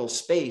ethical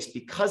space,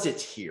 because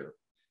it's here,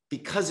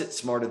 because it's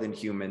smarter than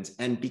humans,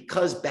 and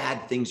because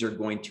bad things are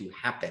going to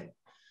happen,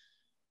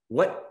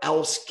 what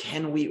else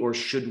can we or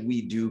should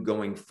we do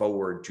going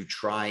forward to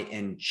try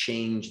and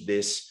change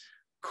this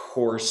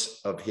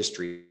course of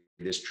history,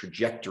 this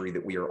trajectory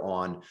that we are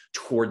on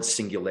towards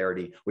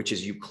singularity, which,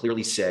 as you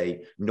clearly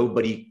say,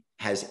 nobody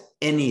has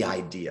any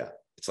idea.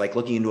 It's like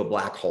looking into a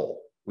black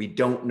hole. We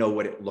don't know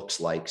what it looks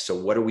like. So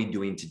what are we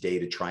doing today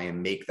to try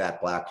and make that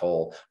black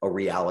hole a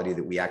reality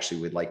that we actually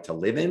would like to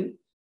live in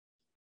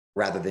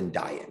rather than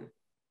die in?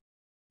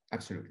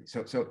 Absolutely.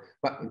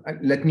 But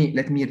let me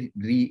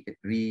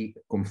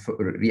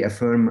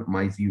reaffirm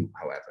my view.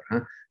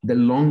 However, the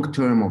long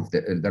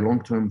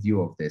term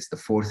view of this, the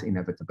fourth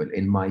inevitable,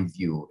 in my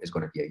view, is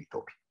going to be a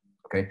utopia.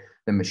 Okay,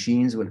 the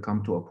machines will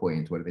come to a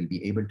point where they'll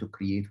be able to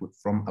create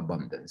from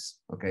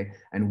abundance. Okay,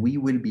 and we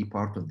will be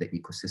part of the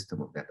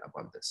ecosystem of that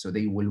abundance. So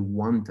they will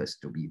want us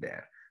to be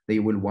there. They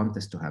will want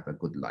us to have a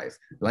good life,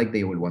 like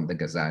they will want the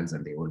gazelles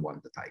and they will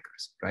want the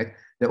tigers. Right.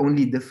 The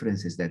only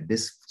difference is that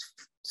this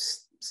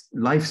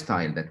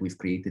lifestyle that we've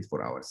created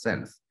for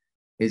ourselves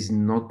is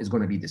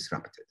going to be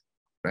disrupted,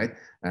 right?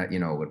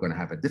 We're going to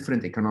have a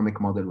different economic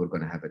model. We're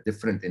going to have a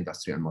different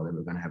industrial model.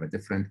 We're going to have a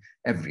different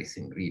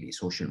everything, really,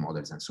 social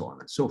models and so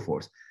on and so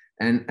forth.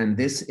 And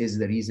this is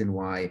the reason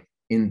why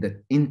in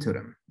the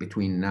interim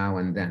between now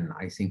and then,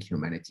 I think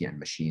humanity and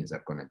machines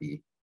are going to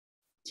be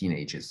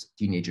teenagers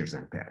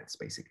and parents.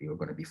 Basically, we're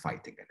going to be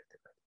fighting a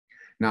little bit.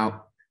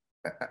 Now,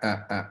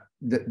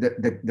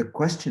 the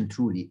question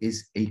truly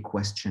is a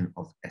question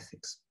of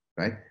ethics,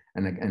 right?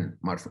 And again,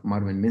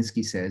 Marvin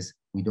Minsky says,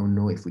 we don't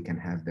know if we can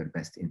have their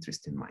best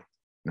interest in mind.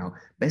 Now,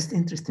 best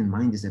interest in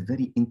mind is a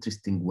very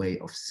interesting way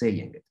of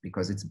saying it,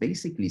 because it's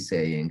basically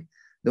saying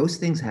those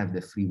things have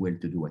the free will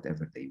to do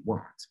whatever they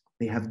want.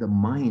 They have the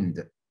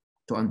mind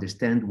to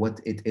understand what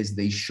it is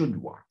they should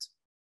want,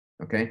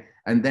 okay?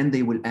 And then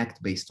they will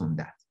act based on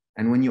that.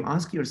 And when you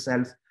ask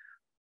yourself,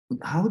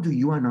 how do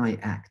you and I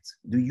act?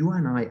 Do you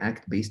and I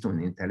act based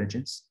on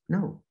intelligence?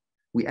 No,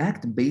 we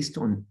act based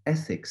on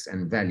ethics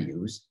and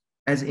values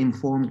as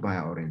informed by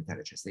our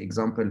intelligence. The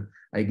example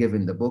I give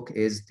in the book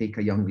is take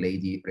a young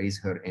lady, raise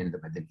her in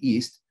the Middle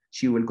East.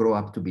 She will grow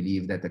up to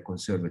believe that a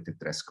conservative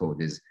dress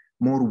code is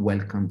more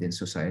welcomed in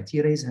society.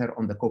 Raise her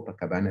on the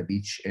Copacabana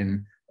beach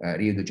in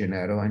Rio de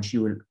Janeiro, and she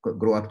will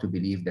grow up to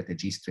believe that a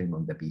G-string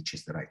on the beach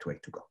is the right way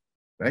to go,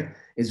 right?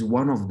 Is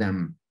one of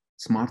them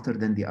smarter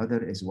than the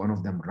other? Is one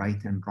of them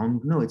right and wrong?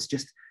 No, it's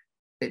just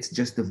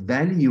the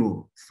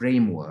value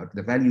framework,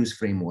 the values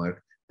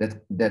framework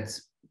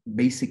that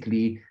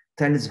basically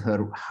tells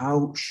her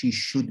how she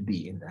should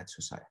be in that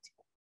society,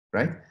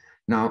 right?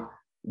 Now,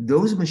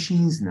 those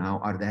machines now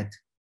are that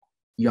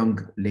young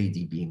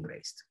lady being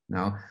raised.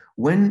 Now,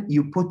 when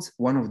you put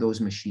one of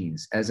those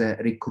machines as a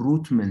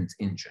recruitment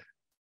engine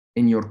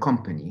in your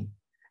company,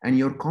 and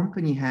your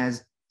company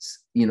has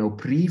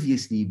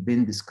previously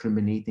been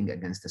discriminating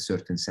against a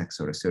certain sex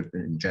or a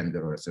certain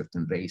gender or a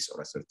certain race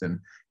or a certain,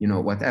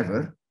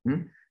 whatever,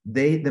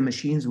 the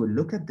machines will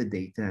look at the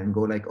data and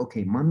go like,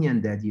 okay, mommy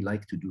and daddy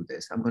like to do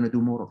this. I'm going to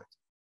do more of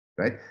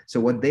it, right? So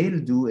what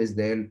they'll do is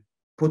they'll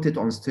put it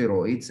on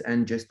steroids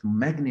and just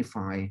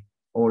magnify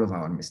all of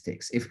our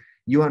mistakes. If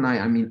you and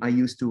I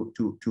used to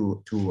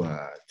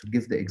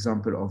give the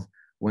example of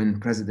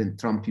when President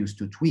Trump used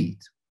to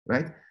tweet,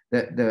 right?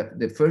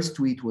 The first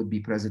tweet would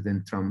be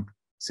President Trump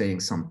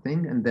saying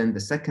something, and then the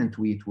second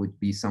tweet would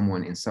be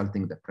someone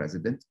insulting the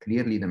president.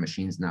 Clearly, the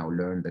machines now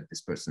learn that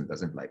this person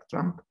doesn't like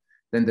Trump.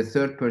 Then the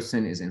third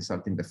person is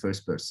insulting the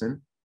first person,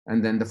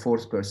 and then the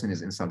fourth person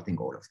is insulting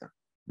all of them.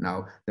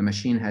 Now, the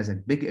machine has a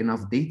big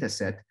enough data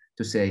set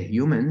to say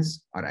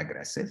humans are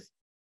aggressive.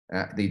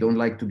 They don't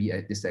like to be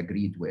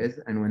disagreed with,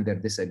 and when they're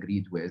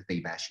disagreed with, they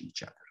bash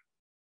each other.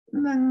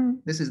 And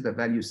then this is the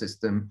value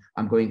system.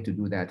 I'm going to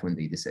do that when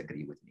they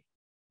disagree with me.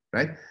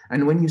 Right?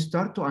 And when you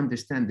start to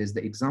understand this,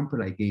 the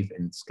example I gave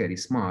in Scary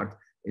Smart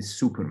is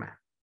Superman,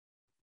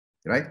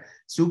 right?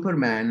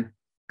 Superman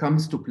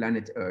comes to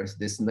planet Earth,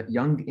 this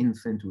young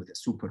infant with a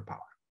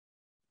superpower,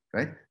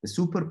 right? The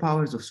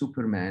superpowers of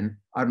Superman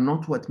are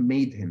not what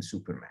made him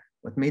Superman.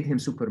 What made him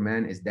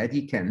Superman is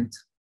Daddy Kent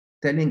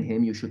telling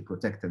him you should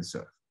protect and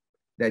serve.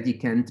 Daddy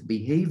Kent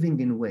behaving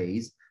in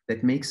ways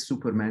that makes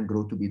Superman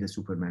grow to be the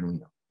Superman we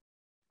know,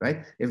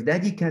 right? If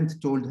Daddy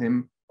Kent told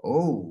him,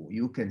 oh,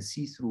 you can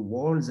see through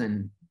walls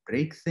and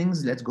break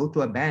things, let's go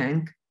to a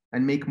bank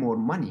and make more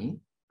money,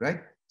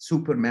 right?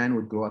 Superman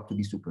would grow up to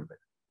be Superman.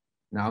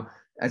 Now,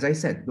 as I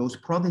said, those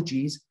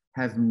prodigies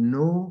have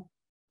no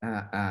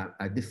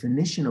a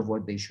definition of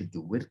what they should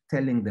do. We're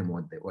telling them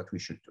what we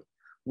should do.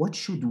 What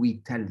should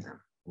we tell them,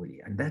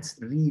 Willy? And that's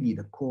really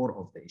the core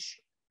of the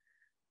issue.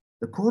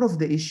 The core of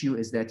the issue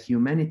is that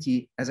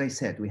humanity, as I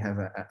said, we have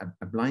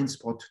a blind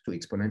spot to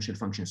exponential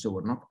functions, so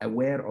we're not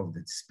aware of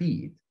the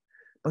speed.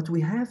 But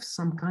we have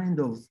some kind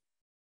of,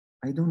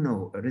 I don't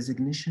know, a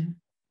resignation.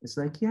 It's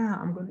like, yeah,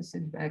 I'm going to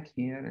sit back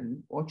here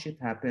and watch it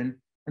happen,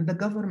 and the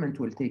government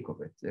will take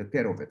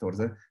care of it, or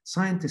the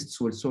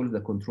scientists will solve the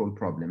control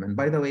problem. And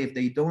by the way, if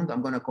they don't,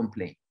 I'm going to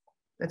complain.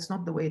 That's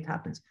not the way it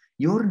happens.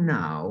 You're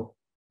now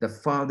the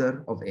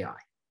father of AI.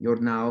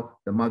 You're now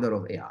the mother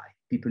of AI.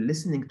 People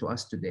listening to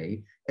us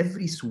today,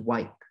 every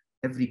swipe,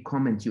 every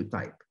comment you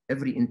type,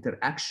 every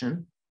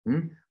interaction,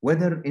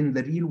 whether in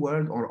the real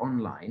world or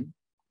online,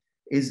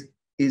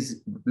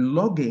 is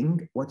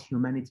logging what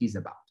humanity is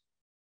about.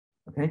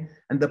 Okay,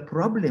 and the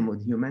problem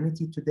with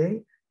humanity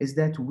today is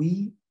that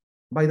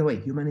by the way,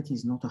 humanity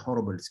is not a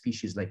horrible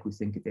species like we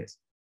think it is,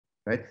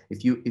 right?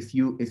 If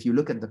you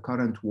look at the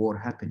current war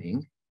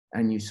happening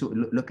and you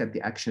look at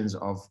the actions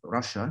of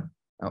Russia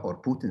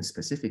or Putin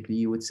specifically,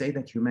 you would say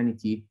that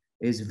humanity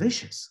is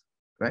vicious,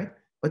 right?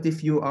 But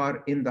if you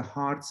are in the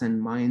hearts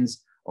and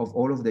minds of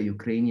all of the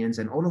Ukrainians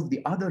and all of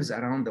the others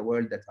around the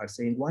world that are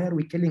saying, why are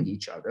we killing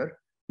each other?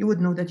 You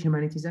would know that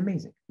humanity is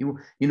amazing. You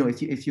know,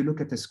 if you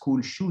look at a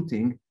school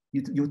shooting,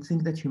 you'd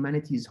think that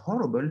humanity is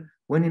horrible,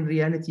 when in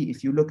reality,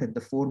 if you look at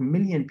the 4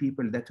 million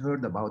people that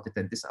heard about it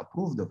and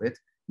disapproved of it,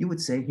 you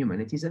would say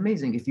humanity is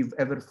amazing. If you've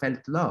ever felt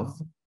love,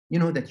 you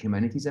know that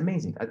humanity is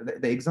amazing.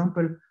 The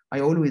example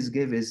I always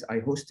give is I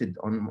hosted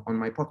on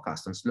my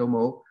podcast on Slow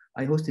Mo,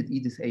 I hosted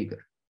Edith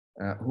Eger,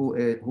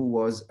 who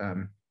was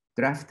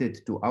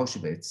drafted to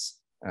Auschwitz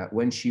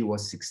when she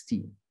was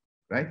 16,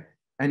 right?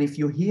 And if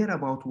you hear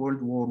about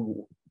World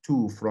War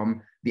II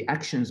from the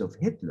actions of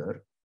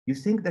Hitler, you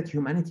think that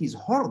humanity is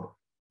horrible,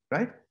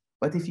 right?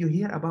 But if you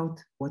hear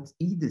about what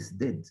Edith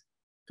did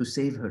to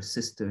save her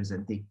sisters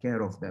and take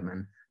care of them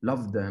and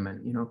love them,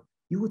 and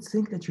you would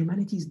think that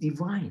humanity is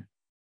divine.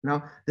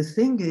 Now, the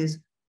thing is,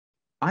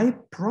 I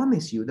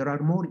promise you there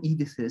are more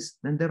Ediths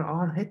than there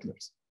are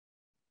Hitlers.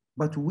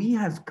 But we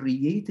have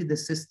created a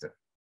system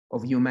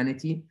of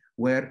humanity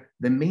where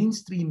the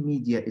mainstream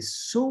media is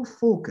so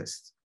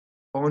focused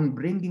on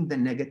bringing the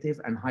negative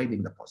and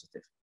hiding the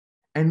positive.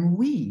 And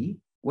we,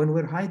 when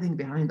we're hiding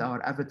behind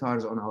our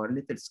avatars on our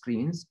little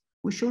screens,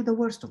 we show the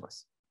worst of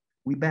us.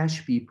 We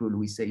bash people,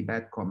 we say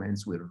bad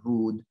comments, we're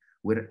rude,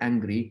 we're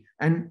angry.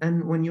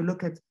 And when you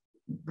look at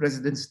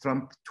President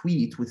Trump's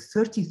tweet with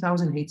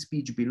 30,000 hate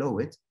speech below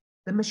it,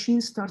 the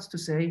machine starts to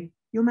say,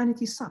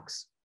 humanity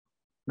sucks.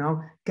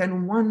 Now,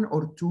 can 1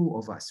 or 2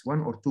 of us,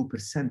 1 or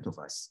 2% of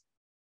us,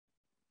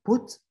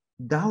 put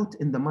doubt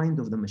in the mind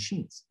of the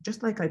machines?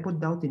 Just like I put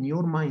doubt in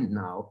your mind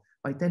now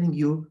by telling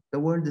you the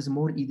world is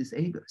more Edith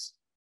Eger's,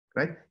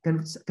 right?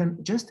 Can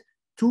just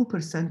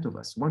 2% of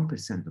us,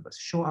 1% of us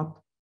show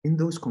up in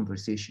those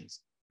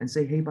conversations and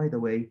say, hey, by the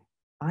way,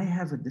 I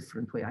have a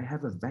different way. I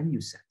have a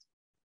value set.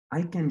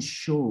 I can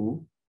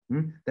show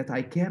that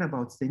I care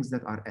about things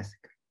that are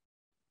ethical.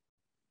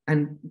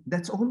 And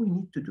that's all we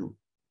need to do.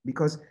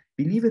 Because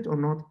believe it or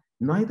not,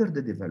 neither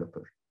the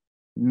developer,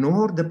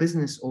 nor the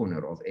business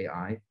owner of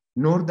AI,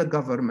 nor the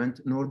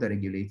government, nor the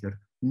regulator,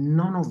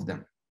 none of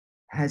them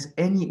has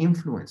any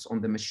influence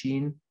on the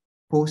machine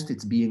post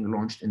it's being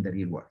launched in the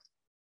real world.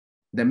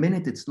 The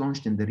minute it's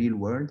launched in the real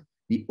world,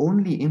 the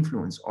only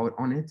influence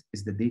on it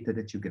is the data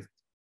that you give it.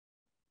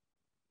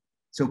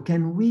 So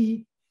can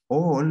we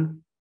all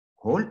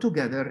hold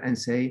together and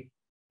say,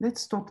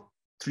 let's stop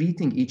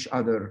treating each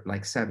other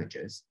like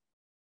savages,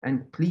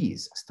 and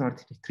please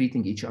start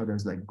treating each other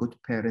like good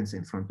parents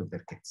in front of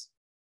their kids,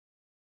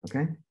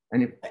 okay?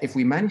 And if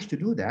we manage to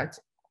do that,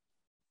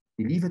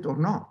 believe it or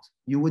not,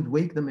 you would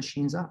wake the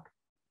machines up.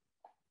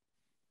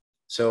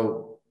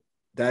 So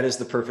that is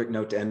the perfect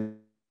note to end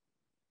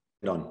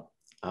on,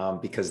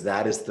 because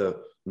that is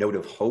the note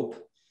of hope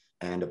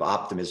and of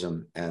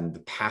optimism and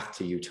the path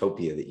to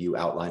utopia that you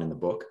outline in the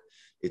book.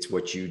 It's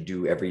what you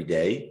do every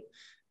day.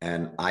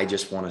 And I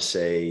just want to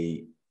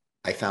say,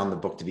 I found the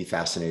book to be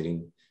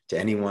fascinating. To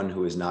anyone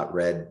who has not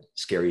read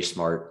Scary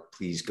Smart,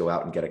 please go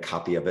out and get a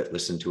copy of it.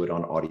 Listen to it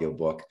on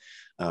audiobook.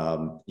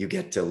 You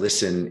get to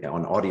listen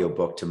on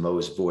audiobook to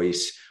Mo's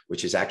voice,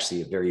 which is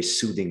actually a very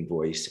soothing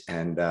voice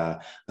and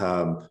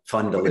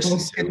fun to listen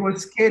to. It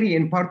was scary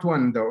in part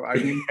 1, though. I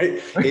mean,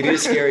 it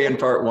is scary in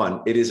part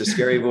 1. It is a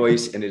scary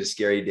voice and it is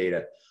scary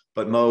data.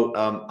 But Mo,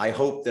 I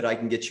hope that I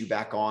can get you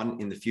back on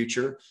in the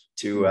future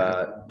to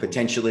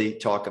potentially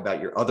talk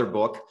about your other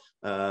book,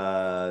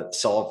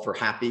 Solve for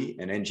Happy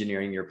and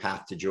Engineering Your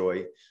Path to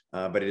Joy.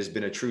 But it has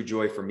been a true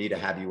joy for me to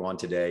have you on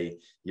today.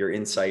 Your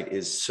insight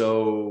is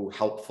so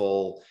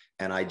helpful.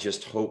 And I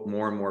just hope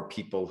more and more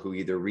people who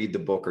either read the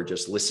book or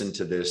just listen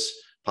to this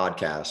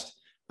podcast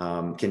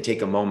can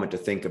take a moment to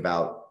think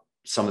about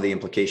some of the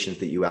implications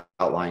that you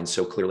outlined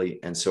so clearly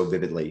and so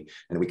vividly,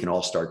 and we can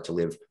all start to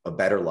live a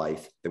better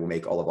life that will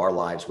make all of our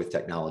lives with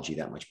technology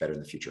that much better in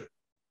the future.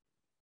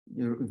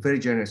 You're very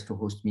generous to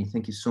host me.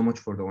 Thank you so much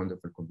for the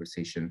wonderful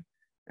conversation.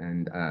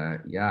 And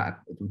yeah,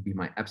 it would be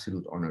my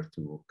absolute honor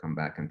to come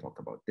back and talk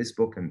about this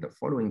book and the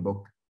following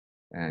book.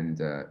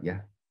 And yeah,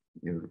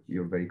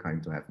 you're very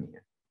kind to have me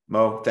here.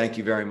 Mo, thank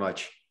you very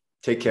much.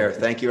 Take care.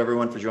 Thank you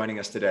everyone for joining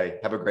us today.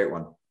 Have a great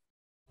one.